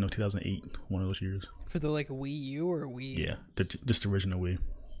 2007 or 2008, one of those years. For the like Wii U or Wii? Yeah, just the original Wii.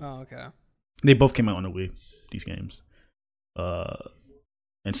 Oh, okay. They both came out on the Wii, these games.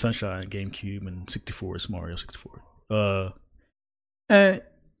 And Sunshine, GameCube, and 64 is Mario 64. And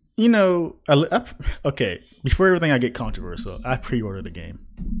okay. Before everything, I get controversial. I pre-ordered the game.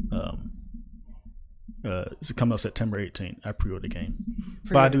 It's coming out September 18th. I pre-ordered the game,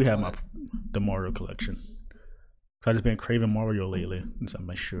 but I do have the Mario collection. I've just been craving Mario lately, so I'm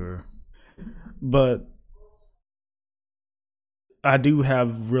not sure. But I do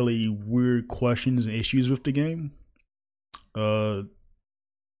have really weird questions and issues with the game.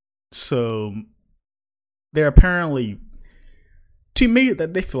 So they're apparently, to me,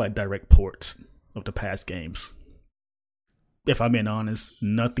 that they feel like direct ports of the past games. If I'm being honest,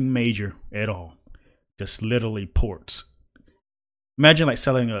 nothing major at all. Just literally ports. Imagine like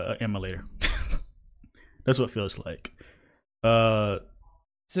selling an emulator. That's what it feels like. So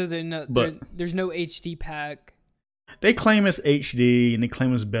there's no HD pack. They claim it's HD and they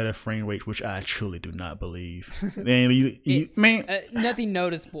claim it's better frame rate, which I truly do not believe. Man, nothing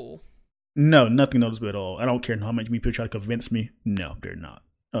noticeable. No, nothing noticeable at all. I don't care how much people try to convince me. No, they're not.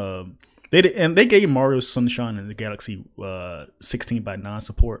 They gave Mario Sunshine and the Galaxy 16:9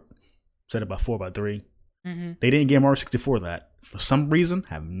 support, set it by 4:3. Mm-hmm. They didn't give Mario 64 that for some reason.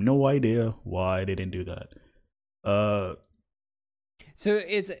 I have no idea why they didn't do that. So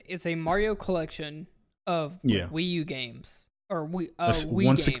it's a Mario collection of Wii U games or Wii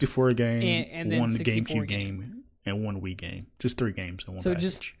one 64 game, and then one 64 GameCube game, and one Wii game. Just 3 games in one so package.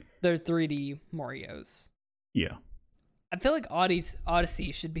 Just they're 3D Marios. Yeah. I feel like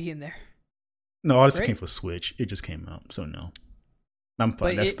Odyssey should be in there. No, Odyssey came for Switch. It just came out, so no. I'm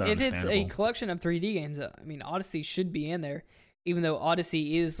fine. But That's if it's a collection of 3D games, I mean, Odyssey should be in there, even though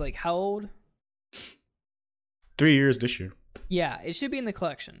Odyssey is like how old? 3 years this year. Yeah, it should be in the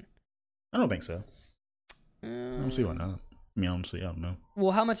collection. I don't think so. I don't see why not. I mean, honestly, I don't know.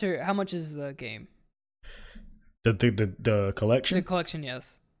 Well, how much is the game? The collection? The collection,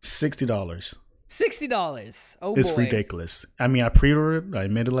 yes. $60. $60. Oh, it's boy. ridiculous. I mean, I pre-ordered it. I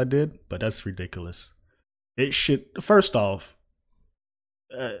admitted I did, but that's ridiculous. It should. First off,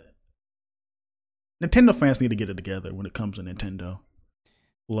 Nintendo fans need to get it together when it comes to Nintendo.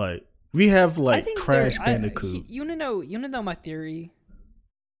 Like, we have like Crash Bandicoot. You wanna know my theory?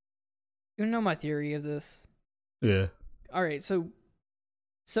 You wanna know my theory of this? Yeah. All right. So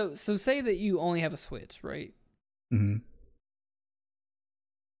say that you only have a Switch, right? Mm-hmm.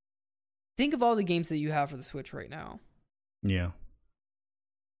 Think of all the games that you have for the Switch right now. Yeah.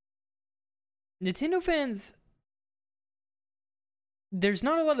 Nintendo fans, there's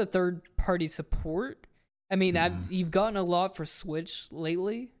not a lot of third-party support. I mean, you've gotten a lot for Switch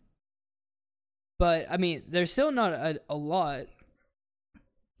lately, but I mean, there's still not a lot.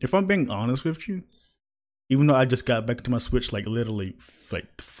 If I'm being honest with you, even though I just got back to my Switch like literally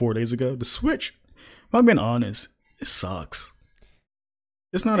like 4 days ago, the Switch, if I'm being honest, it sucks.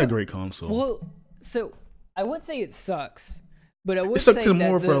 It's not a great console. Well, so I wouldn't say it sucks, but I would say that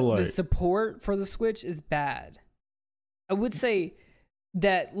the support for the Switch is bad. I would say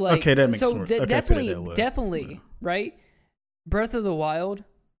that like okay, that makes sense. Definitely, right? Breath of the Wild,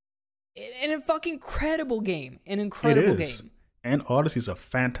 an fucking incredible game, game. And Odyssey's a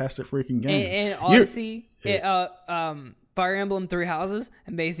fantastic freaking game. And Odyssey, Fire Emblem Three Houses,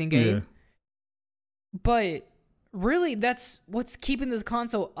 amazing game. Yeah. But really, that's what's keeping this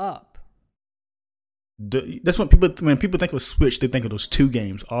console up. That's when people think of Switch, they think of those two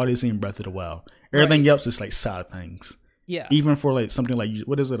games, Odyssey and Breath of the Wild. Everything else is like side things. Yeah. Even for like something like,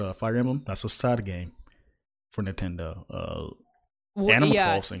 what is it, Fire Emblem? That's a side game for Nintendo. Animal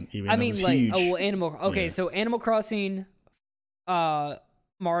Crossing, even. I mean, like, huge. Animal. Okay, so Animal Crossing,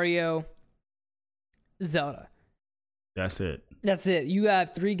 Mario, Zelda. That's it. You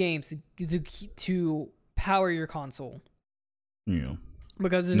have 3 games to power your console. Yeah.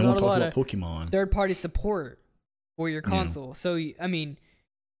 Because there's not a lot of Pokemon third-party support for your console. Yeah. So, I mean,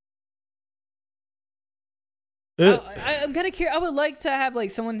 I'm kind of curious. I would like to have like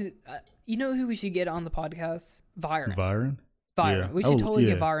someone. You know who we should get on the podcast? Byron. Yeah. We should totally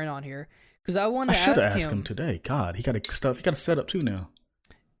get Byron on here because I want to. I should ask him today. God, he got a set up too now.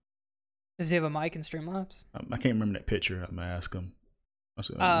 Does he have a mic and Streamlabs? I can't remember that picture. I'm gonna ask him.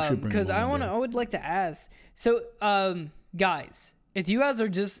 Because I would like to ask. So, guys, if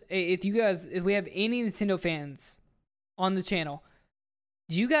we have any Nintendo fans on the channel,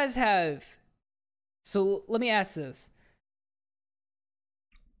 do you guys have? So let me ask this.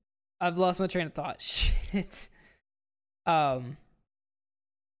 I've lost my train of thought. Shit.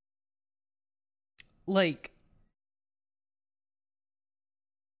 Like,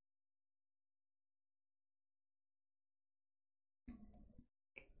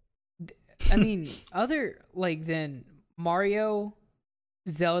 I mean, other like than Mario,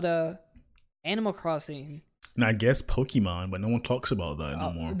 Zelda, Animal Crossing. And I guess Pokemon, but no one talks about that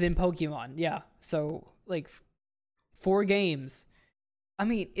no more. Then Pokemon, yeah. So like 4 games. I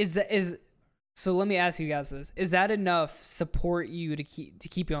mean, so let me ask you guys this. Is that enough support you to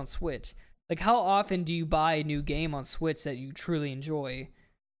keep you on Switch? Like, how often do you buy a new game on Switch that you truly enjoy?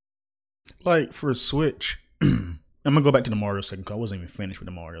 Like, for Switch, I'm going to go back to the Mario second because I wasn't even finished with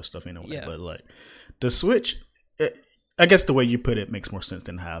the Mario stuff anyway. Yeah. But, like, the Switch, I guess the way you put it makes more sense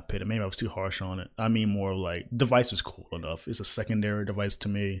than how I put it. Maybe I was too harsh on it. I mean, more like, device is cool enough. It's a secondary device to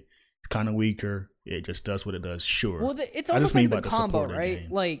me. It's kind of weaker. It just does what it does. Sure. Well, it's almost like the combo, right?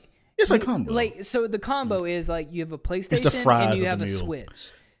 Like, it's like combo. Like, so the combo is like you have a PlayStation and you have a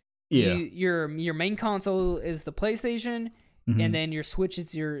Switch. Yeah. Your main console is the PlayStation, and then your Switch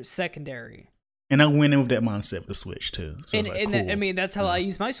is your secondary. And I went in with that mindset with the Switch too. So I mean, that's how I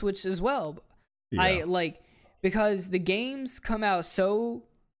use my Switch as well. Yeah. I like, because the games come out so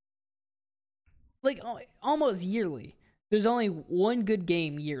like almost yearly. There's only one good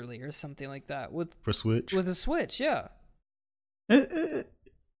game yearly or something like that for Switch. With a Switch, yeah. Because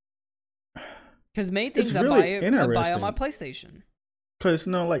main things I buy on my PlayStation. Because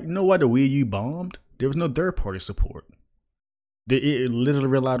no why the Wii U bombed? There was no third party support. It literally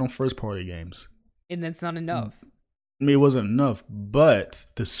relied on first party games, and that's not enough. I mean, it wasn't enough, but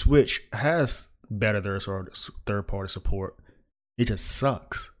the Switch has better third party support. It just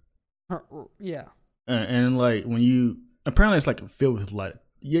sucks. Yeah. And like when you apparently it's like filled with like,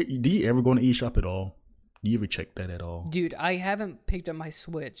 do you ever go to eShop at all? Do you ever check that at all? Dude, I haven't picked up my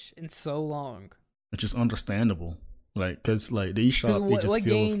Switch in so long. Which is understandable. Like, because like the eShop, what, just what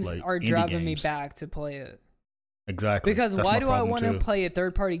feels games like are indie driving games. me back to play it? Exactly. Because That's why my do I problem, want to too. play a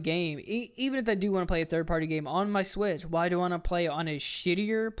third-party game? Even if I do want to play a third-party game on my Switch, why do I want to play it on a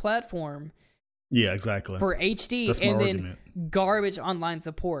shittier platform? Yeah, exactly. For HD That's and my then argument. garbage online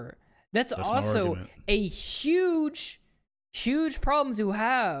support. That's also a huge problem to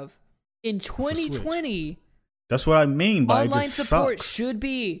have in 2020. That's what I mean by online it just support sucks. should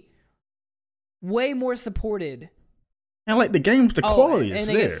be way more supported. And like the games, the quality is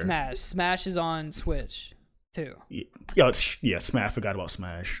and there. And Smash. Smash is on Switch too. Yeah, Smash. I forgot about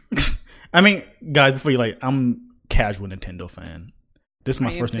Smash. I mean, guys, before you I'm casual Nintendo fan. This is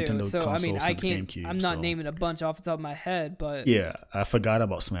my first Nintendo console I mean, since GameCube. I'm not naming a bunch off the top of my head, but yeah, I forgot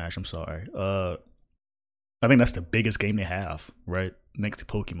about Smash. I'm sorry. I think that's the biggest game they have, right next to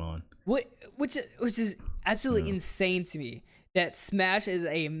Pokemon. Which is absolutely insane to me. That Smash is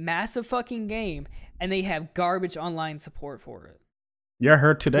a massive fucking game, and they have garbage online support for it. Yeah, I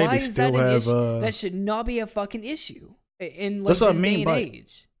heard today Why they is still that an have. issue? That should not be a fucking issue in like that's what this I mean day and by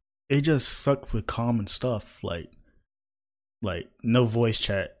age. It just sucked with common stuff like no voice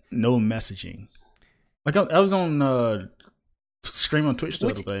chat, no messaging. Like I was on stream on Twitch the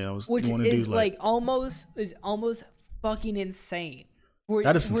other day. Which is like almost fucking insane.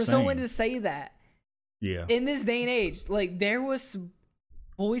 That is for insane. someone to say that. Yeah. In this day and age, like there was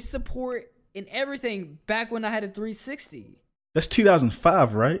voice support and everything back when I had a 360. That's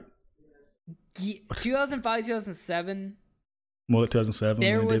 2005, right? 2005, 2007. More like 2007.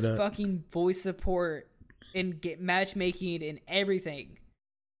 There was fucking voice support and matchmaking and everything.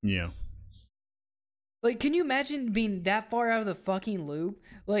 Yeah. Like, can you imagine being that far out of the fucking loop?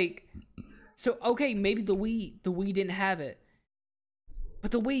 Like, so okay, maybe the Wii didn't have it,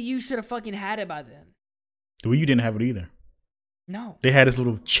 but the Wii U should have fucking had it by then. The Wii U didn't have it either. No. They had this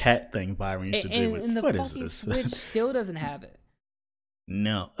little chat thing Byron used to do. And the what fucking is Switch this? still doesn't have it.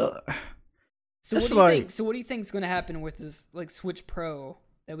 No. So what do you think? So what do you think is going to happen with this like Switch Pro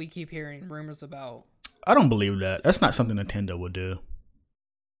that we keep hearing rumors about? I don't believe that. That's not something Nintendo would do.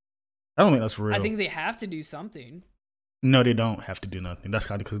 I don't think that's real. I think they have to do something. No, they don't have to do nothing. That's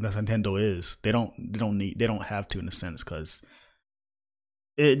kind of because that's how Nintendo is. They don't have to in a sense because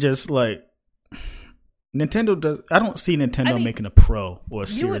it just like Nintendo does. I don't see Nintendo making a Pro or a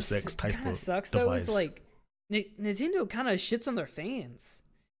Series X type of sucks, device. Though, is like Nintendo kind of shits on their fans.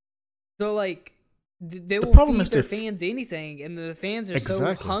 They're like they will feed their fans anything, and the fans are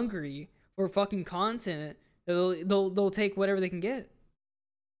so hungry for fucking content that they'll take whatever they can get.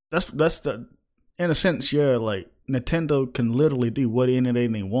 That's the in a sense, yeah. Like Nintendo can literally do what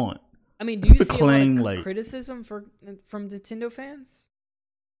anything they want. I mean, do you see a lot of criticism from Nintendo fans?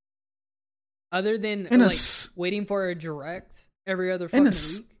 Other than waiting for a direct every other fucking week?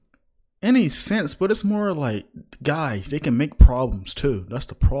 Any sense, but it's more like, guys, they can make problems too. That's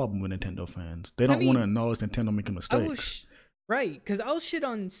the problem with Nintendo fans. They don't want to acknowledge Nintendo making mistakes. Right, because I'll shit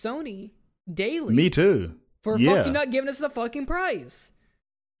on Sony daily. Me too. For fucking not giving us the fucking price.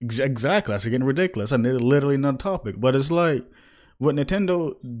 Exactly. That's getting ridiculous. And they're literally another topic. But it's like what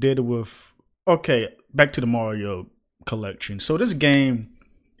Nintendo did with... Okay, back to the Mario collection. So this game...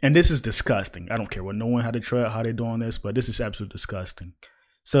 And this is disgusting. I don't care what no one had to try how they're doing this, but this is absolutely disgusting.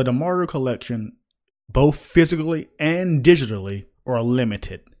 So the Mario collection, both physically and digitally, are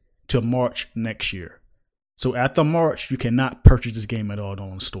limited to March next year. So after March, you cannot purchase this game at all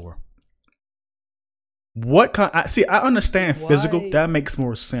on the store. What kind? I understand physical. That makes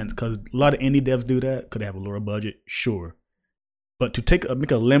more sense because a lot of indie devs do that because they have a lower budget. Sure, but to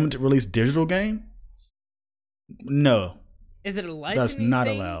make a limited release digital game, no. Is it a licensing That's not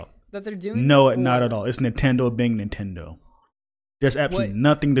thing allowed. That they're doing? No, not at all. It's Nintendo being Nintendo. There's absolutely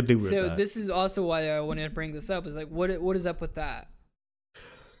nothing to do with that. So this is also why I wanted to bring this up. Is like, what is up with that?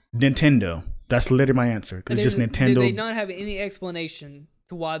 Nintendo. That's literally my answer. It's just Nintendo. Did they not have any explanation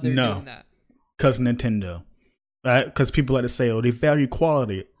to why they're doing that? Because Nintendo. Because people like to say, oh, they value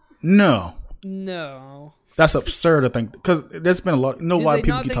quality. No. That's absurd, I think. Because there's been a lot. Why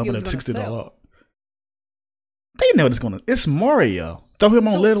people keep talking about $60. They know it's gonna. It's Mario. Throw him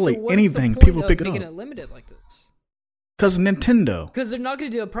on literally anything. People pick it up. Making it limited like this. Because Nintendo. Because they're not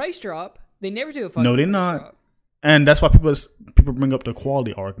gonna do a price drop. They never do a fucking No, they're not. Drop. And that's why people bring up the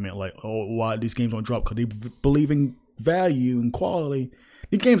quality argument, like, oh, why these games don't drop? Because they believe in value and quality.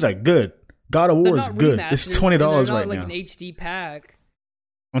 These games are good. God of War is good. It's $20 right now. Like an HD pack.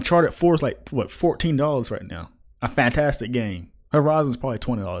 Uncharted 4 is like what $14 right now. A fantastic game. Horizon's probably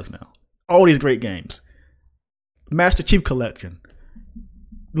 $20 now. All these great games. Master Chief Collection,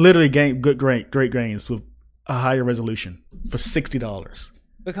 literally great games with a higher resolution for $60.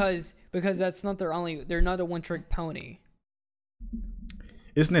 Because that's not their only. They're not a one-trick pony.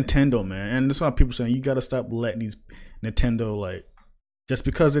 It's Nintendo, man, and that's why people saying you gotta stop letting these Nintendo like just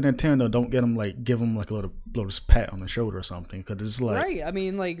because they're Nintendo, don't get them like give them like a little pat on the shoulder or something because it's like right. I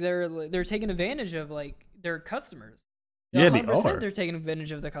mean, like they're taking advantage of like their customers. Yeah, they are. They're taking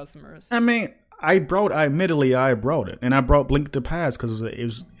advantage of the customers. I mean, admittedly I brought it, and I brought Link to the Past because it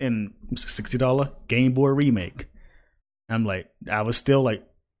was in $60 Game Boy remake. I'm like, I was still like,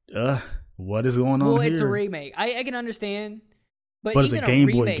 what is going on here? Well, it's a remake. I can understand. But it's a Game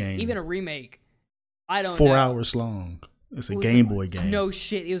Boy game. Even a remake, I don't know. 4 hours long. It's a Game Boy game. No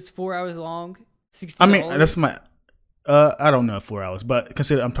shit, it was 4 hours long. $60. I mean, that's my. I don't know 4 hours, but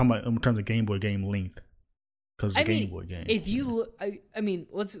consider I'm talking about in terms of Game Boy game length, because it's a Game Boy game. If you look, I mean,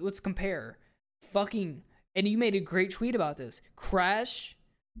 let's compare. Fucking, and you made a great tweet about this. Crash,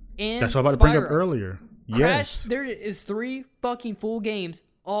 and that's what I was about to bring up earlier. Crash, yes, there is 3 fucking full games,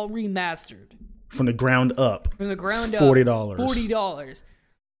 all remastered. From the ground up. From the ground up. $40. $40.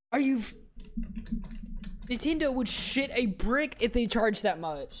 Are you... Nintendo would shit a brick if they charged that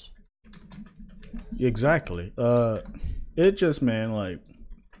much. Exactly. It just, man, like...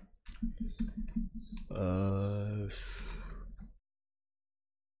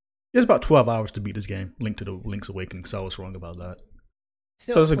 It's about 12 hours to beat this game. Link's Awakening, so I was wrong about that.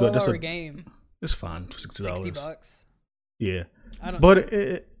 Still so it's a good game. It's fine for $60. $60. Yeah. I don't but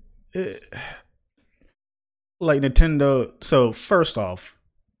it like Nintendo, so first off,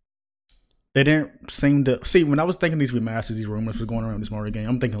 they didn't seem to see when I was thinking these remasters, these rumors were going around this Mario game.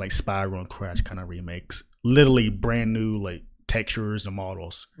 I'm thinking like Spyro and Crash kind of remakes, literally brand new like textures and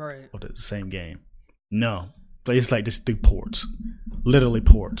models of the same game. No, but it's like just 3 ports, literally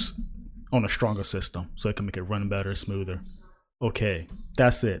ports on a stronger system, so it can make it run better, smoother. Okay,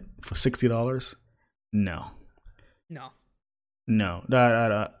 that's it for $60. No. No,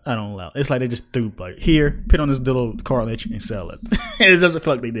 I don't allow. It's like they just threw like here, put on this little cartridge and sell it. It doesn't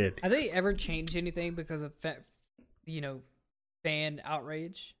feel like they did. Have they ever changed anything because of fan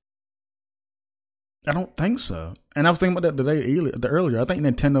outrage? I don't think so. And I was thinking about that earlier. I think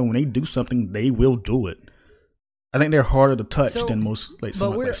Nintendo, when they do something, they will do it. I think they're harder to touch than most like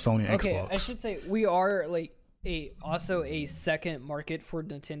something like Sony and Xbox. I should say we are like also a second market for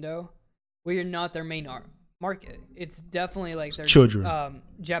Nintendo. We are not their main market. It's definitely like their children,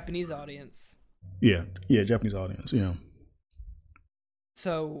 Japanese audience. Yeah, Japanese audience. Yeah.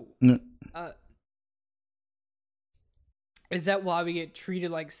 So, is that why we get treated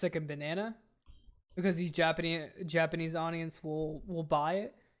like second banana? Because these Japanese audience will buy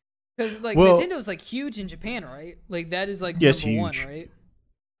it? Because like Nintendo's like huge in Japan, right? Like that is like number 1, right?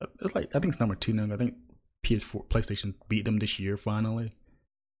 It's like I think it's number 2 now. I think PlayStation beat them this year finally,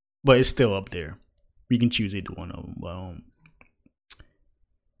 but it's still up there. You can choose either one of them.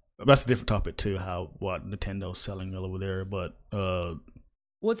 That's a different topic too. What Nintendo's selling over there, but I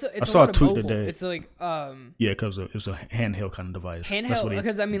saw a tweet today. It's like because it's a handheld kind of device. Handheld,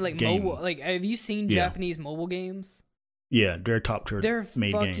 because I mean like mobile. Like, have you seen Japanese mobile games? Yeah, they're top tier. They're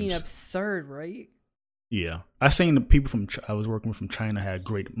made fucking games. Absurd, right? Yeah, I seen the people I was working with from China had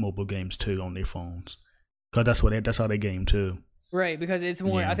great mobile games too on their phones, because that's how they game too. Right, because it's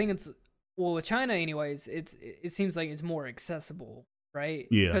more. Yeah. I think it's. Well, with China, anyways, it seems like it's more accessible, right?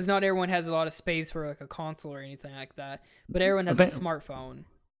 Yeah. Because not everyone has a lot of space for like a console or anything like that, but everyone has a smartphone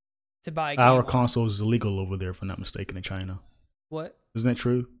to buy. Our console is illegal over there, if I'm not mistaken, in China. What? Isn't that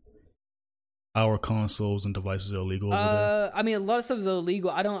true? Our consoles and devices are illegal over there. I mean, a lot of stuff is illegal.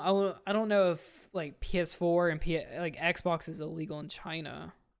 I don't know if like PS4 and like Xbox is illegal in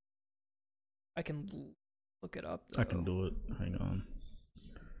China. I can look it up, though. I can do it. Hang on.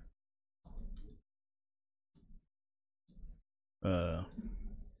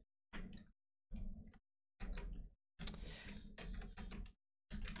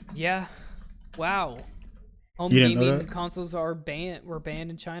 Yeah. Wow. Home gaming consoles were banned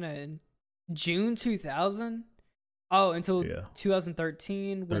in China in June 2000. Oh, until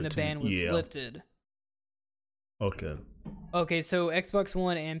 2013 when the ban was lifted. Okay, so Xbox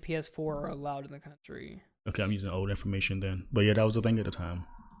One and PS4 are allowed in the country. Okay, I'm using old information then. But yeah, that was the thing at the time.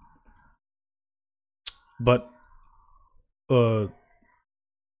 But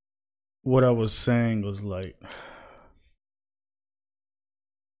what I was saying was like,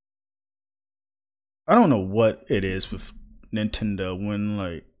 I don't know what it is with Nintendo when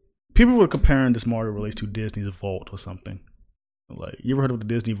like people were comparing this Mario release to Disney's Vault or something. Like, you ever heard of the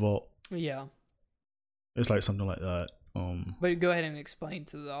Disney Vault? Yeah. It's like something like that. But go ahead and explain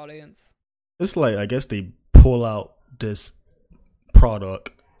to the audience. It's like, I guess they pull out this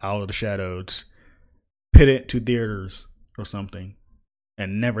product out of the shadows, put it to theaters or something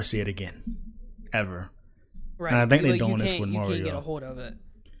and never see it again, ever. Right. And I think they're doing this with Mario. You can't get a hold of it.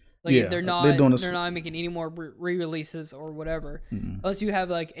 Like they're not making any more re-releases or whatever, unless you have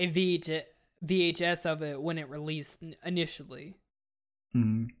like a VHS of it when it released initially.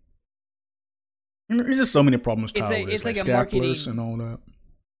 Mm-hmm. There's just so many problems. It's like a scalpers and all that.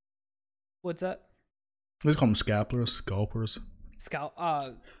 What's that? Let's call them scalpers.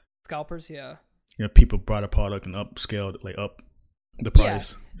 Scalpers, yeah. Yeah, people brought a product and upscaled it, like up the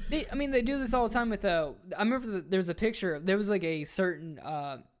price. Yeah. They do this all the time with I remember there's a picture. There was like a certain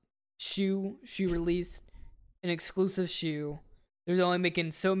shoe released, an exclusive shoe. They're only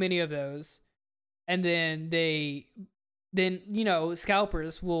making so many of those, and then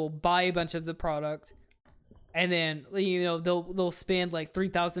scalpers will buy a bunch of the product, and then they'll spend like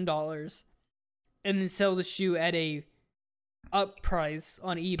 $3,000, and then sell the shoe at a up price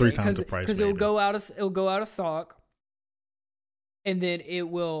on eBay 3 times the price because it'll go out of stock, and then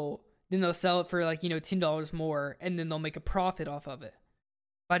they'll sell it for like $10 more, and then they'll make a profit off of it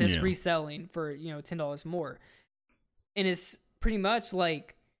by just reselling for $10 more. And it's pretty much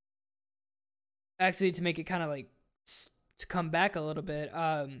like, actually, to make it kind of like to come back a little bit,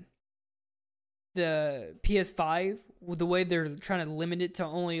 the PS5, the way they're trying to limit it to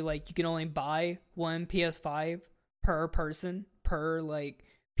only like you can only buy one PS5 per person per like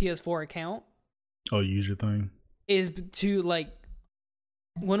PS4 account. Oh, user thing is to like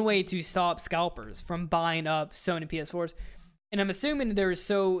one way to stop scalpers from buying up so many PS4s. And I'm assuming there's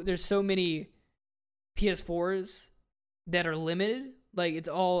so many PS4s that are limited, like it's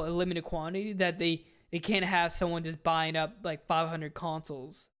all a limited quantity, that they can't have someone just buying up like 500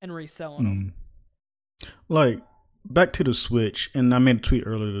 consoles and reselling them. Like back to the Switch, and I made a tweet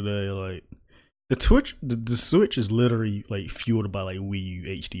earlier today. Like the Switch is literally like fueled by like Wii U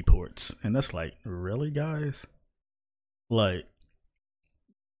HD ports, and that's like, really, guys? Like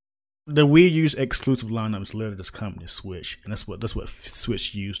the Wii U's exclusive lineup is literally just coming to Switch, and that's what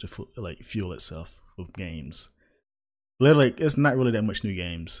Switch used to like fuel itself with games. Literally, it's not really that much new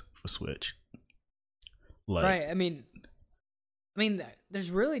games for Switch. Like, right. I mean,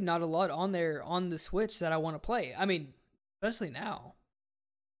 there's really not a lot on there on the Switch that I want to play. I mean, especially now.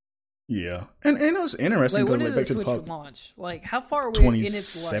 Yeah, and it was interesting. Like, when did the Switch launch? Like, how far are we in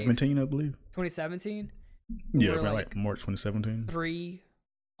its life? 2017, I believe. 2017. Yeah, like March 2017.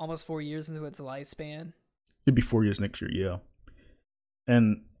 Almost 4 years into its lifespan. It'd be 4 years next year, yeah.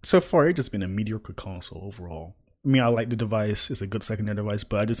 And so far, it's just been a mediocre console overall. I mean, I like the device; it's a good secondary device,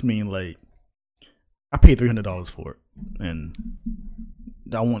 but I just mean like, I paid $300 for it, and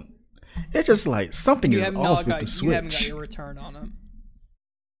I want. It's just like something is off with the Switch. You haven't got your return on it.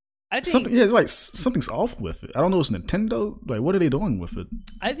 I think it's like something's off with it. I don't know. It's Nintendo. Like, what are they doing with it?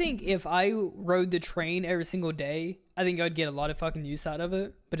 I think if I rode the train every single day, I think I'd get a lot of fucking use out of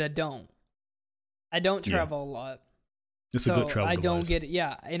it. But I don't. I don't travel a lot. It's a good travel device. I don't get it.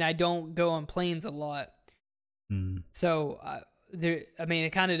 Yeah, and I don't go on planes a lot. So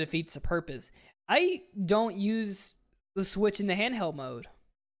it kind of defeats the purpose. I don't use the Switch in the handheld mode.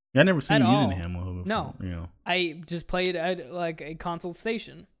 I never seen you using the handheld mode before. No, I just play it at like a console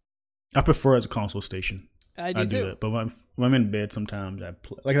station. I prefer it as a console station. I do too. It, but when I'm in bed, sometimes I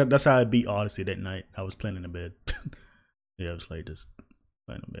play. Like, that's how I beat Odyssey that night. I was playing in the bed. Yeah, I was like just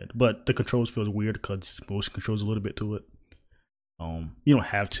playing in bed. But the controls feel weird because motion controls a little bit to it. You don't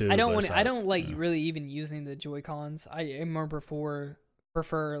have to. I don't like really even using the Joy-Cons. I remember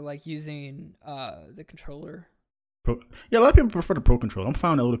prefer like using the controller. A lot of people prefer the Pro controller. I'm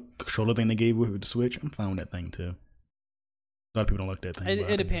fine with the little controller thing they gave with the Switch. I'm fine with that thing too. A lot of people don't like that thing.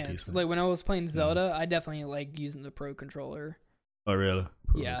 It depends. Like when I was playing Zelda, I definitely like using the Pro controller. Oh really?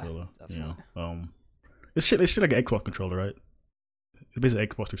 Definitely. Yeah. It's shit like an Xbox controller, right? It's basically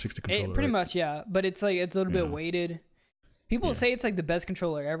Xbox 360 controller. Pretty much, yeah. But it's like it's a little bit weighted. People say it's like the best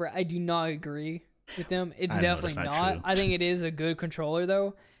controller ever. I do not agree with them. It's definitely not. I think it is a good controller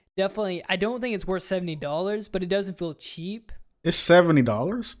though. Definitely, I don't think it's worth $70, but it doesn't feel cheap. It's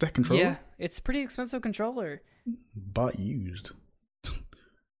 $70, that controller? Yeah, it's a pretty expensive controller. Bought used.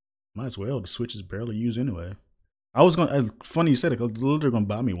 Might as well. The Switch is barely used anyway. I was funny you said it, I was literally gonna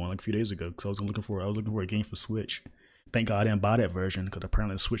buy me one like a few days ago because I was looking for a game for Switch. Thank God I didn't buy that version because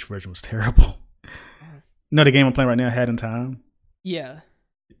apparently the Switch version was terrible. Another game I'm playing right now, Hat in Time. Yeah.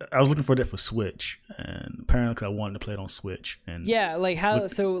 I was looking for that for Switch, and apparently because I wanted to play it on Switch. And yeah, like how?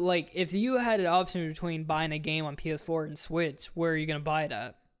 So like, if you had an option between buying a game on PS4 and Switch, where are you gonna buy it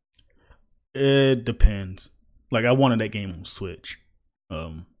at? It depends. Like I wanted that game on Switch,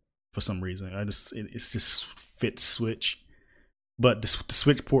 for some reason. It just fits Switch. but the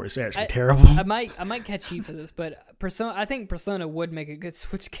Switch port is actually terrible. I might catch heat for this, but I think Persona would make a good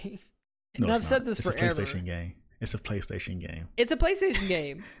Switch game. No, and I've said this it's forever. It's a PlayStation game. It's a PlayStation game. It's a PlayStation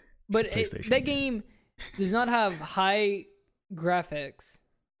game, but that game does not have high graphics,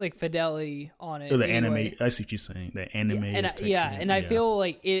 like fidelity on it. The anime. I see what you're saying. The anime. I feel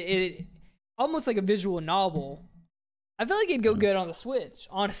like it almost like a visual novel. I feel like it'd go good on the Switch,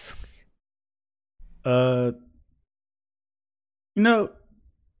 honestly.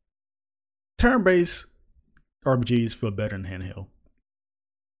 Turn-based RPGs feel better in handheld.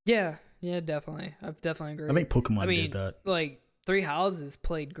 Yeah, definitely. I definitely agree. I think Pokemon did that. Like Three Houses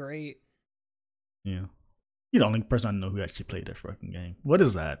played great. Yeah, you're the only person I know who actually played that fucking game. What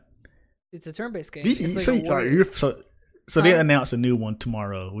is that? It's a turn-based game. So they announced a new one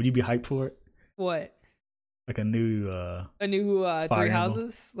tomorrow. Would you be hyped for it? What? Like a new Three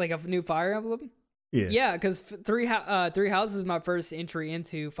Houses, like a new Fire Emblem. Yeah, because Three Houses is my first entry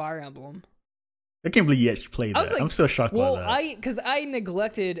into Fire Emblem. I can't believe you actually played that. I'm still shocked by that. Because I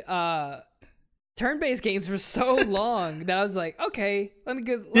neglected turn-based games for so long that I was like, okay, let me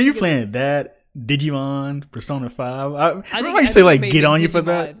get. You're playing that. Digimon, Persona 5. I used to get on you for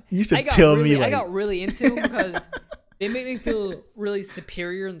that. You used to tell me I got really into them because they made me feel really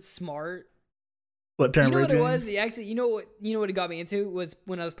superior and smart. What turn? You know what it was? Actually, you know what it got me into was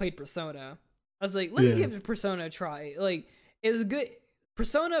when I was playing Persona. I was like, let me give Persona a try. Like, it was good.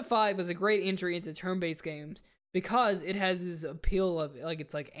 Persona 5 was a great entry into turn-based games because it has this appeal of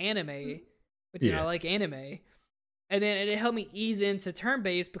it's like anime, which I like anime, and then it helped me ease into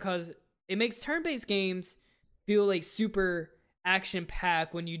turn-based because it makes turn-based games feel like super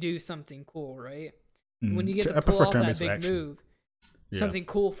action-packed when you do something cool, right? When you get to pull off that big move, something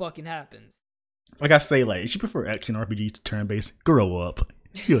cool fucking happens. Like I say, if you prefer action RPGs to turn-based, grow up.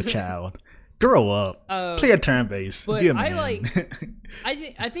 You're a child. Grow up. Play a turn-based. But be a man.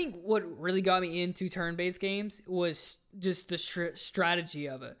 I think what really got me into turn-based games was just the strategy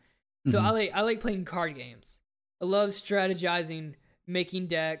of it. So I like playing card games. I love strategizing, making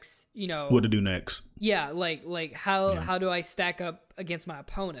decks. What to do next. Yeah, like how do I stack up against my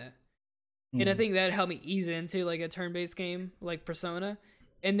opponent? And I think that helped me ease into a turn-based game like Persona.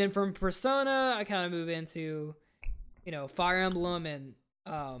 And then from Persona, I kind of move into, Fire Emblem and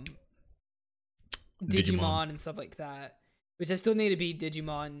Digimon and stuff like that. Which I still need to beat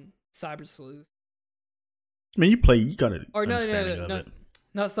Digimon Cyber Sleuth. I mean, you got it. Or no,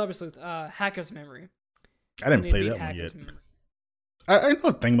 not Cyber Sleuth. Hacker's Memory. I didn't play that one yet. I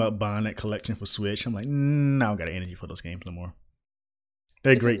was thinking about buying that collection for Switch. I'm like, I don't got energy for those games no more.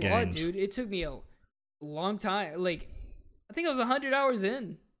 They're great games, dude. It took me a long time. I think I was 100 hours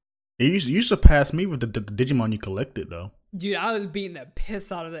in. You surpassed me with the Digimon you collected, though. Dude, I was beating the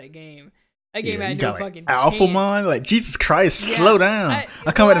piss out of that game. That game had no fucking Alphamon, Jesus Christ, slow down.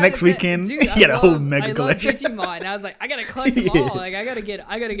 I come out the next weekend. Dude, a whole mega collection. I love Digimon. I was like, I gotta collect them all. I gotta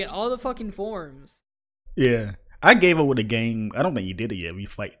get all the fucking forms. Yeah, I gave up with the game. I don't think you did it yet. We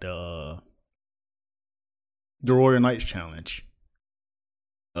fight the Royal Knights challenge.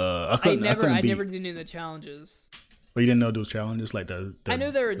 I never did any of the challenges. But you didn't know those challenges, I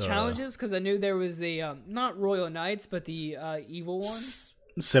knew there were challenges because I knew there was a not Royal Knights, but the evil ones.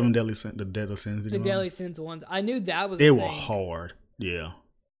 7 Deadly Sins, the Deadly Sins. The Deadly Sins ones. I knew that was. They were hard. Yeah.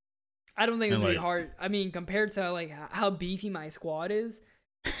 I don't think it would be hard. I mean, compared to how beefy my squad is,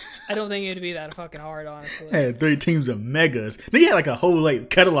 I don't think it'd be that fucking hard, honestly. I had 3 teams of megas. They had a whole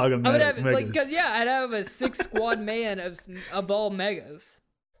catalog of megas. I'd have a 6 squad man of all megas.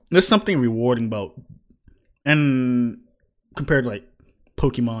 There's something rewarding about, and compared to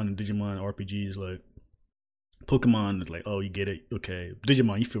Pokemon and Digimon RPGs, Pokemon is you get it, okay.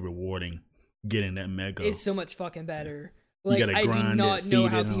 Digimon, you feel rewarding getting that mega. It's so much fucking better. I do not know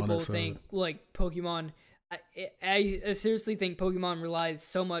how people think Pokemon. I seriously think Pokemon relies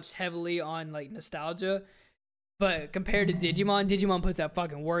so much heavily on nostalgia, but compared to Digimon puts that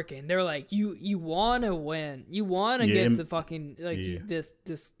fucking work in. They're you want to win, you want to get the fucking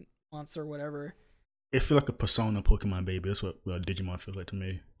this monster or whatever. It feels like a Persona Pokemon baby. That's what Digimon feels like to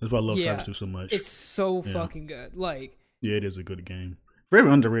me. That's why I love Cyber Sleuth so much. It's so fucking good. Yeah, it is a good game.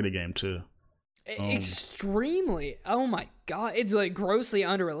 Very underrated game too. Extremely. Oh my god, it's grossly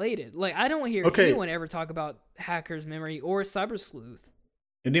underrated. I don't hear anyone ever talk about Hacker's Memory or Cyber Sleuth.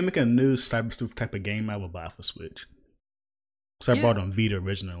 And then make a new Cyber Sleuth type of game, I would buy for Switch. Because I bought it on Vita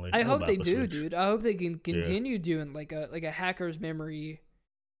originally. I hope they do, dude. I hope they can continue doing a Hacker's Memory.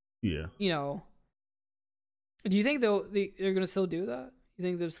 Yeah. Do you think they're gonna still do that? You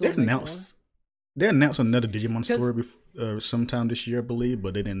think they'll still announced? They announced another Digimon story sometime this year, I believe,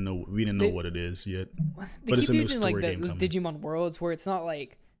 but they didn't know. We didn't know what it is yet. But it's a new story game coming. Digimon Worlds, where it's not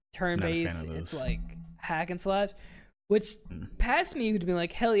like turn-based, it's like hack and slash, which past me would be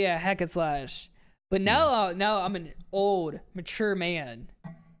like, hell yeah, hack and slash. But now I'm an old, mature man.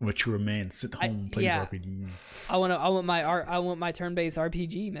 Mature man, sit home and plays RPGs. I want my turn-based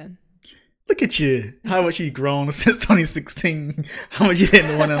RPG, man. Look at you! How much you grown since 2016? How much you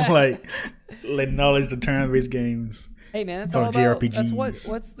didn't want to like acknowledge the turn-based games? Hey man, that's all about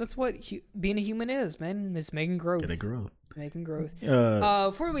JRPGs. That's what being a human is, man. It's making growth. Get a growth. Making growth.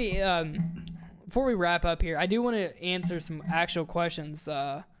 Before we wrap up here, I do want to answer some actual questions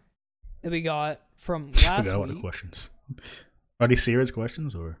that we got from last week. What the questions? Are these serious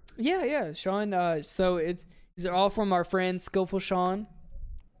questions or? Yeah, Sean. So these are all from our friend Skillful Sean.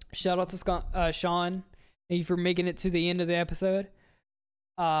 Shout out to Sean. Thank you for making it to the end of the episode.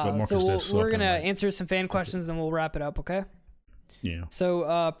 So we're gonna answer some fan questions and we'll wrap it up. Okay. Yeah.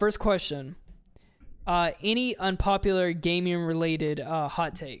 So first question. Any unpopular gaming related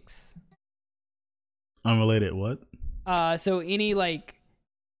hot takes? Unrelated what? So any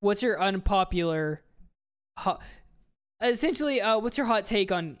what's your unpopular essentially what's your hot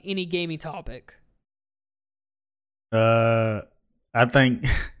take on any gaming topic? I think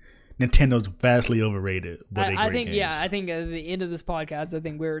Nintendo's vastly overrated. I think at the end of this podcast, I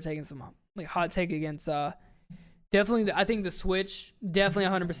think we were taking some hot take against definitely I think the Switch definitely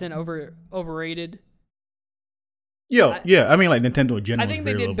 100% overrated. Yeah. I mean, Nintendo in general. I think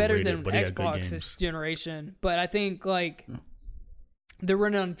they did better than Xbox this generation, but I think they're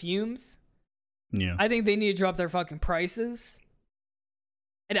running on fumes. Yeah. I think they need to drop their fucking prices.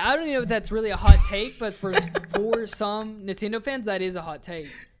 And I don't even know if that's really a hot take, but for some Nintendo fans, that is a hot take.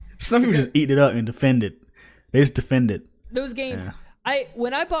 Some people just eat it up and defend it. They just defend it. Those games, I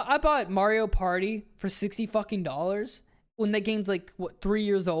bought Mario Party for $60 when that game's 3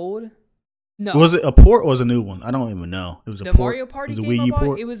 years old. No, was it a port or was it a new one? I don't even know. It was a port. Mario Party game Wii U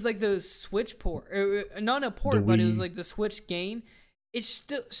port. It was the Switch port, not a port, but it was the Switch game. It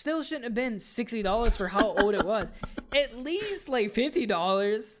still shouldn't have been $60 for how old it was. At least $50,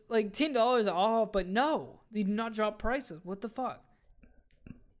 $10 off. But no, they did not drop prices. What the fuck?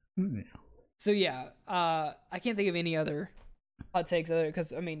 Yeah. So yeah, I can't think of any other hot takes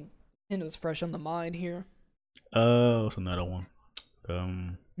because Nintendo's fresh on the mind here. What's another one?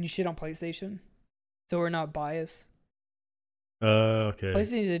 You shit on PlayStation, so we're not biased. Okay.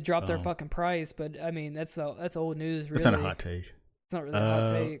 PlayStation needs to drop their fucking price, but that's old news. Really. It's not a hot take. It's not really a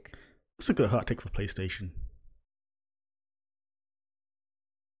hot take. What's a good hot take for PlayStation?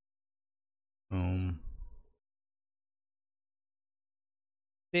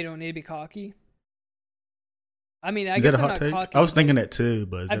 They don't need to be cocky. I is guess that a hot take? Cocky, I was thinking that too,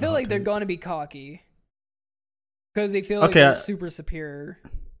 but I feel like they're going to be cocky because they feel like they're super superior.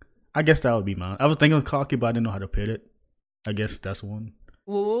 I guess that would be mine. I was thinking of cocky, but I didn't know how to put it. I guess that's one.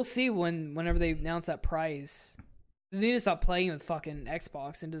 Well, we'll see whenever they announce that price. They need to stop playing with fucking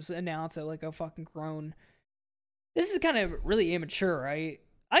Xbox and just announce it like a fucking grown. This is kind of really immature, right?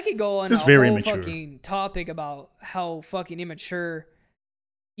 I could go on a whole fucking topic about how fucking immature,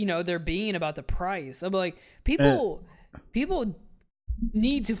 they're being about the price. I'm like, people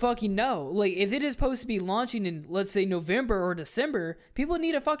need to fucking know. If it is supposed to be launching in, let's say, November or December, people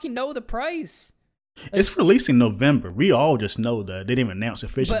need to fucking know the price. It's releasing November. We all just know that. They didn't even announce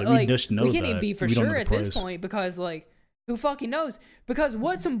officially, but we just know that. We can't even be for sure at this point because, who fucking knows? Because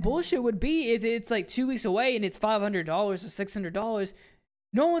what some bullshit would be if it's 2 weeks away and it's $500 or $600.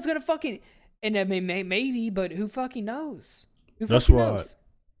 No one's gonna fucking. And maybe, but who fucking knows? That's why. Knows?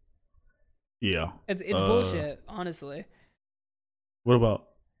 Yeah, it's bullshit. Honestly. What about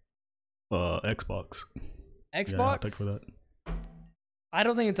Xbox? Xbox. Yeah, I'll take for that. I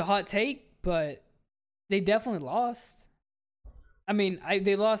don't think it's a hot take, but they definitely lost.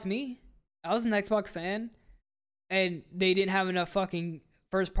 They lost me. I was an Xbox fan, and they didn't have enough fucking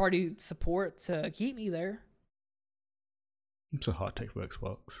first-party support to keep me there. It's a hot take for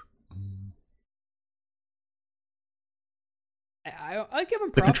Xbox. I give them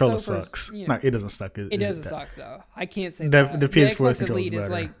props. The controller sucks. It doesn't suck. It doesn't suck though. I can't say that. The PS4 Xbox Elite is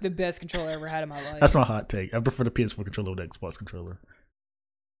the best controller I ever had in my life. That's my hot take. I prefer the PS4 controller over the Xbox controller.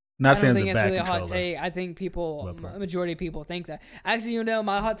 I don't think it's really a hot take. I think majority of people think that. Actually,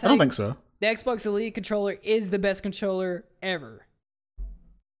 my hot take. I don't think so. The Xbox Elite controller is the best controller ever.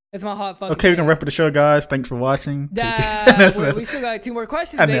 It's my hot fucking. Okay, we can wrap up the show, guys. Thanks for watching. We still got 2 more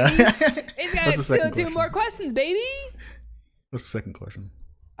questions, baby. It's got still 2 more questions, baby. What's the second question?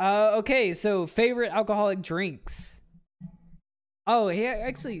 Okay, so favorite alcoholic drinks. Oh,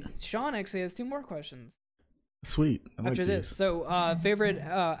 Sean actually has 2 more questions. Sweet. After this. So, favorite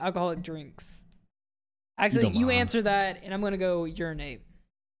alcoholic drinks. Actually, you answer that, and I'm going to go urinate.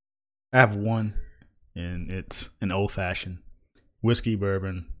 I have one, and it's an old fashioned. Whiskey,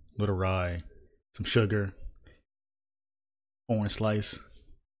 bourbon, little rye, some sugar, orange slice.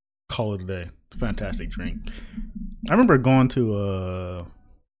 Call it a day. Fantastic drink. I remember going to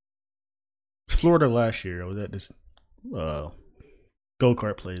Florida last year. I was at this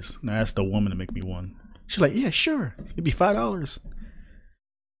go-kart place, and I asked the woman to make me one. She's like, yeah, sure. It'd be $5.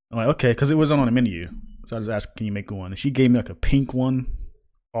 I'm like, okay, because it wasn't on the menu. So I just asked, can you make one? And she gave me like a pink one,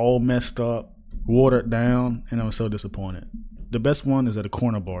 all messed up, watered down, and I was so disappointed. The best one is at a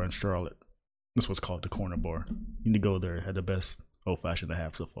corner bar in Charlotte. This was called the Corner Bar. You need to go there. It had the best old fashioned I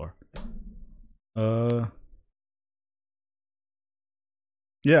have so far.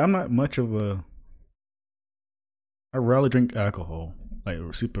 Yeah, I'm not much of a. I rarely drink alcohol, like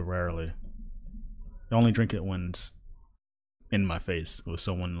super rarely. I only drink it when it's in my face with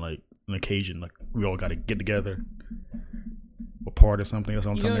someone, like an occasion, like we all got to get together, or part or something. Or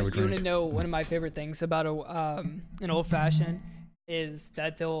something. You want to know one of my favorite things about an old fashioned is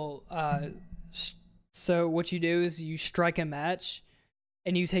that they'll so what you do is you strike a match,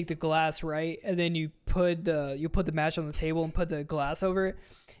 and you take the glass, right, and then you put the match on the table and put the glass over it,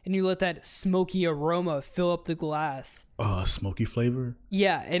 and you let that smoky aroma fill up the glass. Smoky flavor.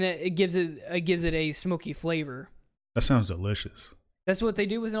 Yeah, and it gives it a smoky flavor. That sounds delicious. That's what they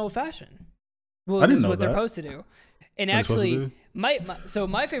do with an old fashioned. Well, I didn't know what that. They're supposed to do. And actually, my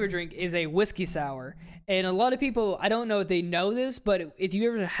favorite drink is a whiskey sour. And a lot of people, I don't know if they know this, but if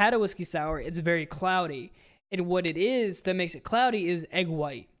you ever had a whiskey sour, it's very cloudy. And what it is that makes it cloudy is egg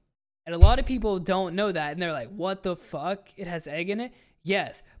white. And a lot of people don't know that. And they're like, what the fuck? It has egg in it?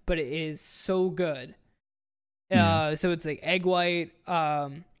 Yes, but it is so good. So it's like egg white,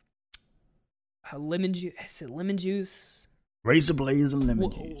 lemon juice. Is it lemon juice? Razor blades and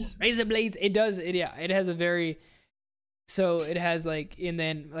lemon juice. Razor blades. It does. It has a very. So it has like, and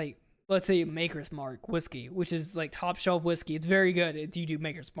then like, let's say Maker's Mark whiskey, which is like top shelf whiskey. It's very good if you do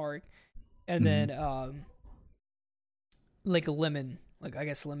Maker's Mark, and then like a lemon, like I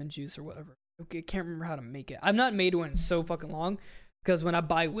guess lemon juice or whatever. I can't remember how to make it. I've not made one in so fucking long because when I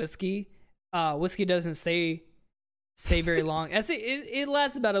buy whiskey, whiskey doesn't stay very long. It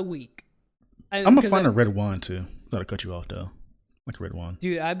lasts about a week. I'm gonna find a red wine too. Gotta cut you off though. Like a red wine,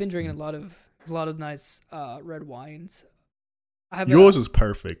 dude. I've been drinking a lot of nice red wines. Yours is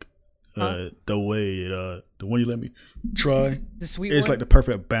perfect. The way the one you let me try, the sweet. It's one? like the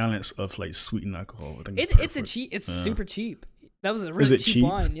perfect balance of like sweet and alcohol. I think it's super cheap. That was a really cheap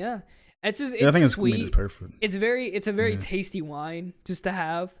wine. Yeah, it's just I think sweet. It's perfect. It's a very tasty wine just to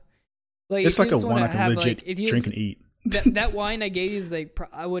have. Like it's like a wine I can legit drink and eat. that wine I gave you is like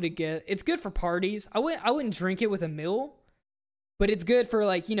I would get. It's good for parties. I wouldn't drink it with a meal, but it's good for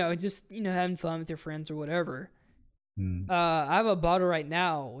like just having fun with your friends or whatever. I have a bottle right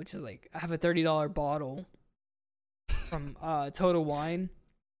now, which is like I have a $30 bottle from Total Wine.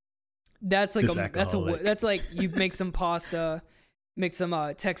 That's like that's like you make some pasta, make some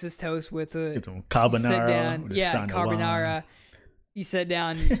Texas toast with get some carbonara. Sit down, carbonara. You sit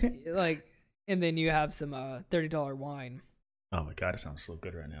down like, and then you have some $30 wine. Oh my god, it sounds so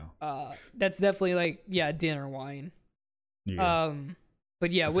good right now. That's definitely like dinner wine. Yeah.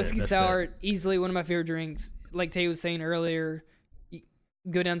 But yeah, whiskey sour easily one of my favorite drinks. Like Tay was saying earlier, you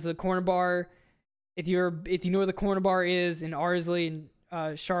go down to the Corner Bar. If you know where the Corner Bar is in Arsley in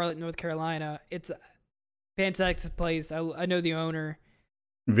Charlotte, North Carolina, it's a fantastic place. I know the owner.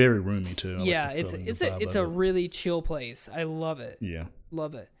 Very roomy too. It's a really chill place. I love it. Yeah,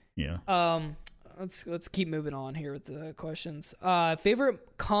 love it. Yeah. Let's keep moving on here with the questions.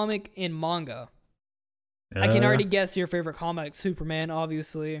 Favorite comic and manga. I can already guess your favorite comic, Superman,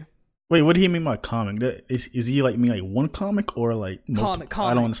 obviously. Wait, what do you mean by comic? Is he like like one comic or like comic?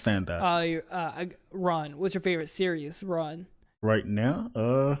 I don't understand that. Run. What's your favorite series? Run. Right now.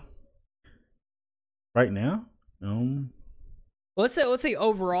 Let's say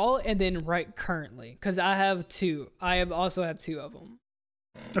overall, and then currently, because I have two. I also have two of them.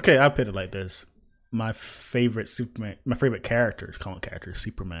 Okay, I'll put it like this: my favorite Superman, my favorite character is comic character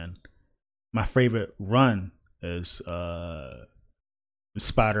Superman. My favorite run is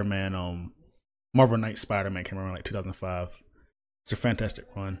Spider-Man. Marvel Knight Spider-Man came around like 2005. It's a fantastic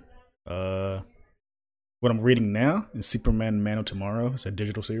run. What I'm reading now is Superman Man of Tomorrow. It's a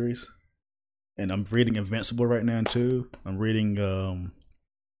digital series. And I'm reading Invincible right now too. I'm reading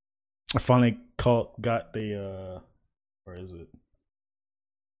I finally got the where is it?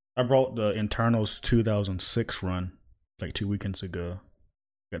 I brought the Internals 2006 run like 2 weekends ago.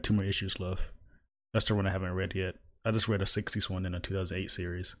 Got 2 more issues left. That's the one I haven't read yet. I just read a 60s one in a 2008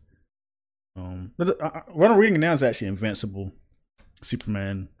 series. What I'm reading now is actually Invincible,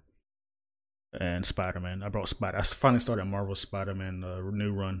 Superman, and Spider-Man. I finally started Marvel Spider-Man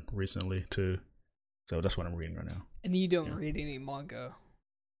new run recently too. So that's what I'm reading right now. And you don't read any manga?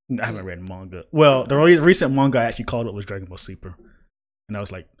 I haven't read manga. Well, the recent manga I actually called it was Dragon Ball Super. And that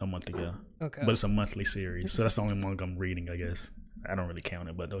was like a month ago. Okay. But it's a monthly series. So that's the only manga I'm reading, I guess. I don't really count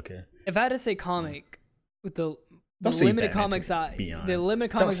it, but okay. If I had to say comic, with the limited comics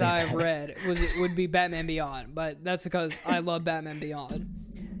I've read would be Batman Beyond, but that's because I love Batman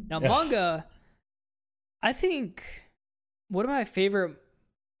Beyond. Now manga, I think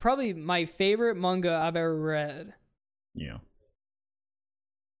probably my favorite manga I've ever read. Yeah.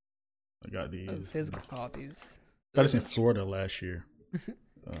 I got these physical copies. Got this in Florida last year.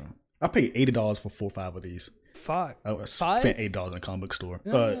 I paid $80 for 4 or 5 of these. Fuck. I spent $8 in a comic book store.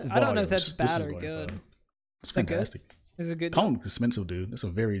 I don't know if that's bad or good. It's fantastic. Is it good? Comics expensive, dude. It's a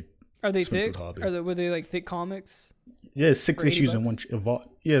very Are they thick? Hobby. Were they like thick comics? Yeah, it's 6 issues in one.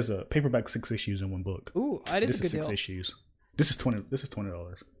 Yeah, it's a paperback 6 issues in one book. Ooh, this is a good 6 deal. issues. This is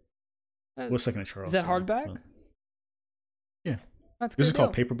 $20. What's second Charles? Is that hardback? Yeah. That's this is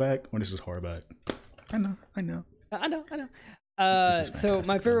called paperback, or this is hardback. I know. So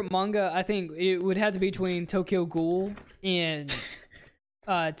my favorite manga, I think it would have to be between Tokyo Ghoul and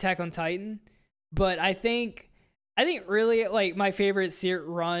Attack on Titan. But I think really like my favorite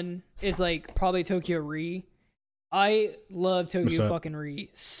run is like probably Tokyo Re. I love Tokyo fucking Re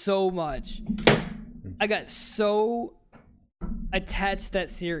so much. I got so attached to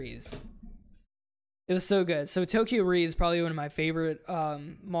that series. It was so good. So Tokyo Re is probably one of my favorite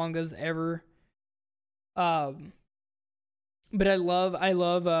mangas ever. But I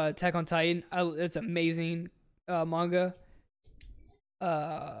love Attack on Titan. It's amazing manga.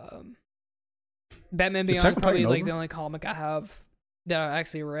 Batman Beyond is probably like the only comic I have that I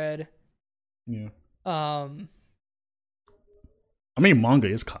actually read. Yeah. I mean, manga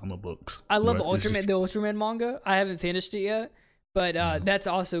is comic books. I love the Ultraman manga. I haven't finished it yet, but that's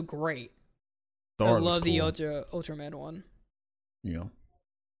also great. I love the Ultraman one. Yeah.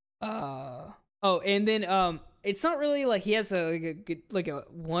 And then it's not really like he has a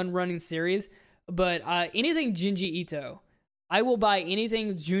one running series, but anything Junji Ito, I will buy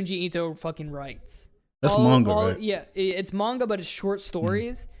anything Junji Ito fucking writes. That's manga, right? Yeah, it's manga, but it's short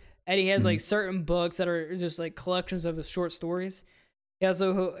stories, and he has like certain books that are just like collections of his short stories. He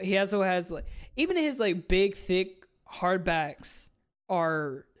also has like even his like big thick hardbacks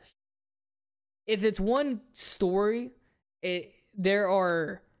are. If it's one story, there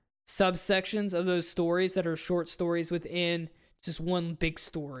are subsections of those stories that are short stories within just one big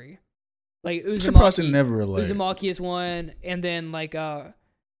story. Like Uzumaki is one, and then like Tome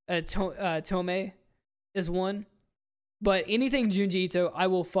is one. But anything Junji Ito,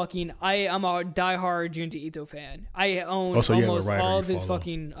 I'm a diehard Junji Ito fan. I own almost all of his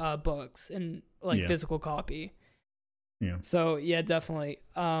fucking books and physical copy. Yeah. So yeah, definitely.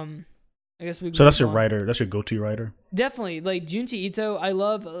 I guess we. So that's your writer. That's your go-to writer. Definitely, like Junji Ito. I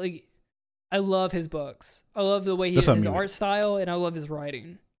love his books. I love the way his art style, and I love his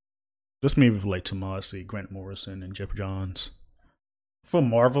writing. Just me with like Tomasi, Grant Morrison, and Jeff Johns. For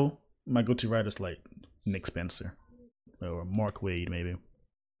Marvel, my go-to writer is like Nick Spencer or Mark Waid, maybe.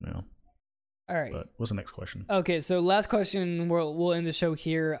 No. All right. But what's the next question? Okay, so last question. We'll end the show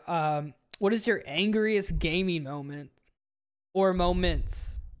here. What is your angriest gaming moment or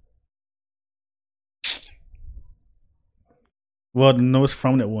moments? Well, the most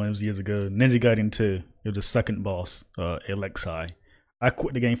prominent one was years ago. Ninja Gaiden 2. It was the second boss, Alexei. I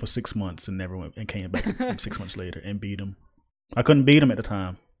quit the game for 6 months and never went and came back 6 months later and beat him. I couldn't beat him at the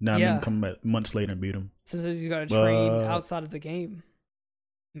time. Now I'm coming back months later and beat him. Sometimes you gotta train outside of the game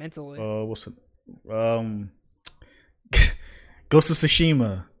mentally. What's it? Ghost of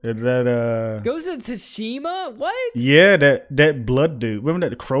Tsushima. Ghost of Tsushima? What? Yeah, that blood dude. Remember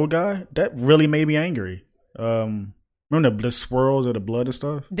that crow guy? That really made me angry. Remember the swirls of the blood and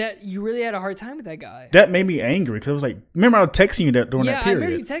stuff? That you really had a hard time with that guy. That made me angry because I was like, remember I was texting you during that period. Yeah, I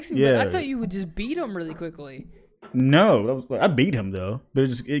remember you texting me, but I thought you would just beat him really quickly. No, I beat him though,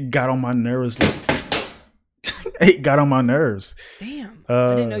 but it got on my nerves. It got on my nerves. Damn,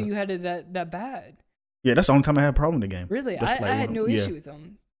 I didn't know you had it that bad. Yeah, that's the only time I had a problem with the game. Really, I had no issue with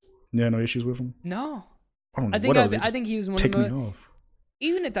him. Yeah, no issues with him. No, I think I think he was one of the.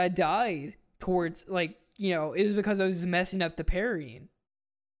 Even if I died towards it was because I was messing up the parrying.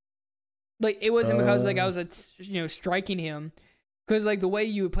 Like it wasn't because I was striking him, because the way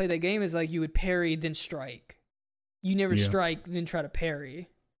you would play that game is you would parry then strike. you never strike, then try to parry.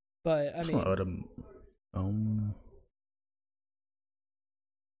 But I mean,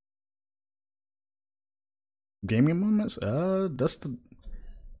 gaming moments. That's the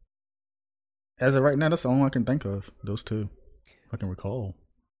as of right now. That's the only one I can think of. Those two, I can recall.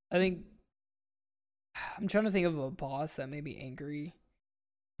 I think I'm trying to think of a boss that made me angry.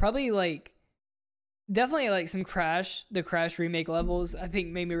 Probably like, definitely like some the Crash remake levels. I think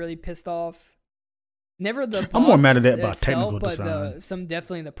made me really pissed off. Never the. I'm more mad at that about itself, technical design. Some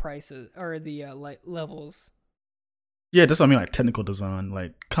definitely the prices or the levels. Yeah, that's what I mean. Like technical design.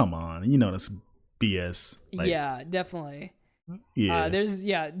 Like, come on, you know that's BS. Like, yeah, definitely. Yeah. There's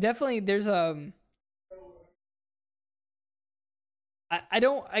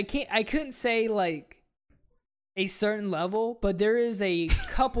I couldn't say like a certain level, but there is a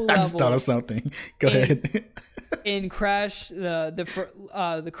couple levels. I just thought of something. Go ahead. In Crash,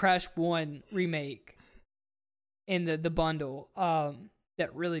 the Crash 1 remake, in the bundle,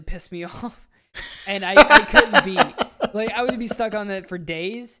 that really pissed me off, and I couldn't beat. Like, I would be stuck on that for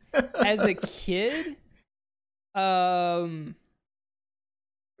days. As a kid, when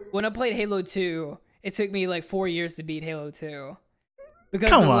I played Halo 2, it took me like 4 years to beat Halo 2.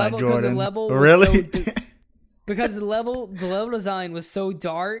 Because the level really? Because the level design was so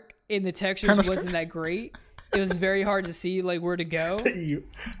dark and the textures wasn't that great. It was very hard to see like where to go. You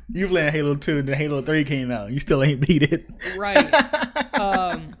playing Halo 2 and then Halo 3 came out. You still ain't beat it. Right.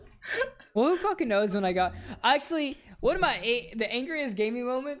 Well, who fucking knows when I got... Actually, one of the angriest gaming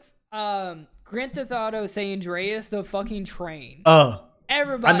moments, Grand Theft Auto San Andreas, the fucking train.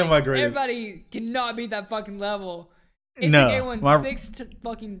 Everybody, I know my greatest. Everybody cannot beat that fucking level. It took everyone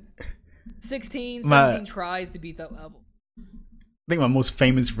 16, 17 tries to beat that level. I think my most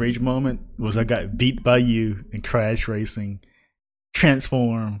famous rage moment was I got beat by you in Crash Racing,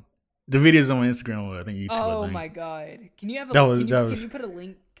 Transform. The video's on my Instagram. I think YouTube. Oh my god! Can you have can you put a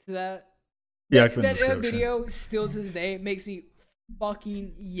link to that? Yeah, I put in the description. That video still to this day makes me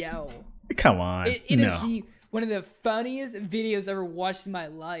fucking yell. Come on, it is one of the funniest videos I've ever watched in my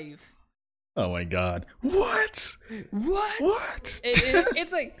life. Oh my god! What?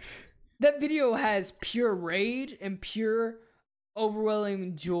 It's like that video has pure rage and pure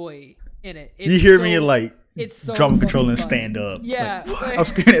overwhelming joy in it. You hear me like drum control and stand up. Yeah, like, I'm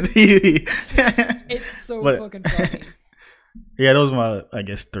screaming at the TV. It's so fucking funny. Yeah, those are my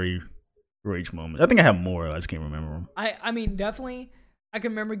 3 rage moments. I think I have more. I just can't remember them. I mean, definitely, I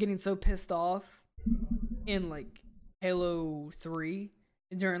can remember getting so pissed off in like Halo 3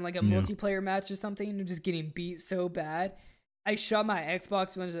 during like a multiplayer match or something, and just getting beat so bad. I shot my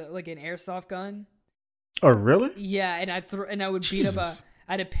Xbox with like an airsoft gun. Oh really? Yeah, and I would beat up I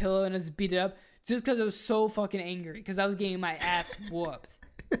had a pillow and I just beat it up just because I was so fucking angry because I was getting my ass whooped.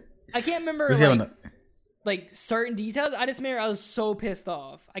 I can't remember like certain details. I just remember I was so pissed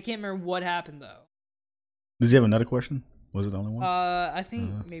off. I can't remember what happened though. Does he have another question? Was it the only one? I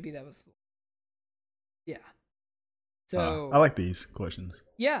think maybe that was. Yeah. So I like these questions.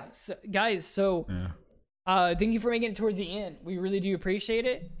 Yeah, so, guys. So. Yeah. Thank you for making it towards the end. We really do appreciate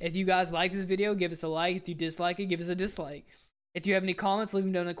it. If you guys like this video, give us a like. If you dislike it, give us a dislike. If you have any comments, leave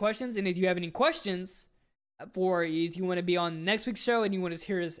them down in the questions. And if you have any questions if you want to be on next week's show and you want to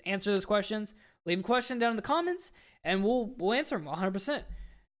hear us answer those questions, leave a question down in the comments and we'll answer them 100%.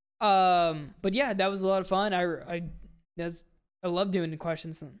 But yeah, that was a lot of fun. I love doing the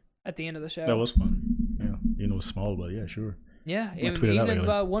questions at the end of the show. That was fun. Yeah, it was small, but yeah, sure. Yeah, even if it's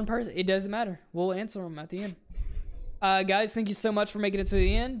about one person, it doesn't matter. We'll answer them at the end. Guys, thank you so much for making it to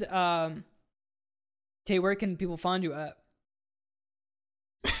the end. Tay, where can people find you at?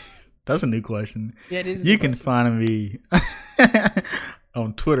 That's a new question. Yeah, it is. You can find me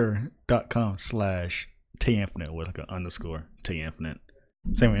on twitter.com/TayInfinite with like an underscore TayInfinite.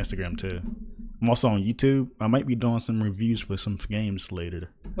 Same on Instagram too. I'm also on YouTube. I might be doing some reviews for some games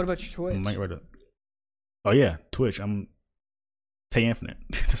later. What about your Twitch? I might write Oh yeah, Twitch. I'm TayInfinite.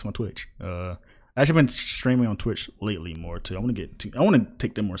 That's my Twitch. I've actually been streaming on Twitch lately more too. I want to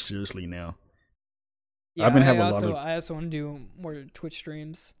take them more seriously now. Yeah, I also want to do more Twitch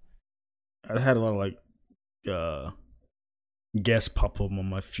streams. I had a lot of like guests pop up on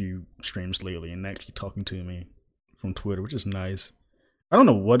my few streams lately and actually talking to me from Twitter, which is nice. I don't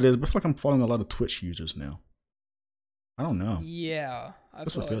know what it is, but I feel like I'm following a lot of Twitch users now. I don't know. Yeah,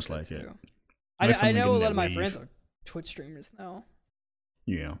 that's what it feels like. Yeah, I know a lot of my friends are Twitch streamers now.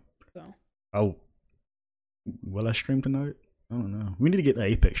 Yeah. So. Will I stream tonight? I don't know. We need to get the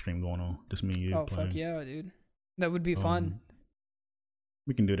Apex stream going on. Just me and you. Oh playing. Fuck yeah, dude! That would be fun.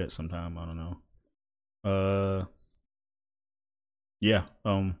 We can do that sometime. I don't know. Yeah.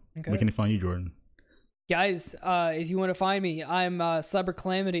 Okay. Where can you find you, Jordan? guys, if you want to find me, I'm Cyber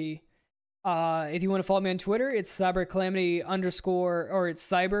Calamity. If you want to follow me on Twitter, it's Cyber Calamity _ or it's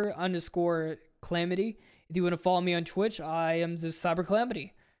Cyber _ Calamity. If you want to follow me on Twitch, I am just Cyber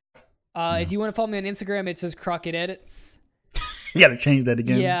Calamity. If you want to follow me on Instagram, it's just Crockett Edits. You gotta change that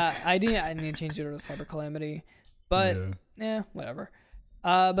again. Yeah, I need to change it to Cyber Calamity. But whatever.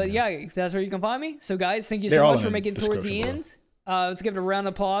 But yeah, that's where you can find me. So guys, thank you so much for making it towards the end. Let's give it a round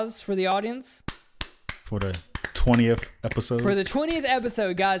of applause for the audience. For the 20th episode. For the 20th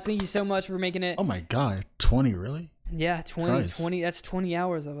episode, guys, thank you so much for making it. Oh my god, 20, really? Yeah, 20, that's 20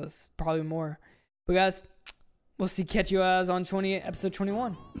 hours of us, probably more. But guys, we'll catch you guys on episode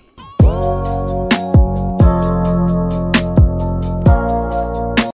 21.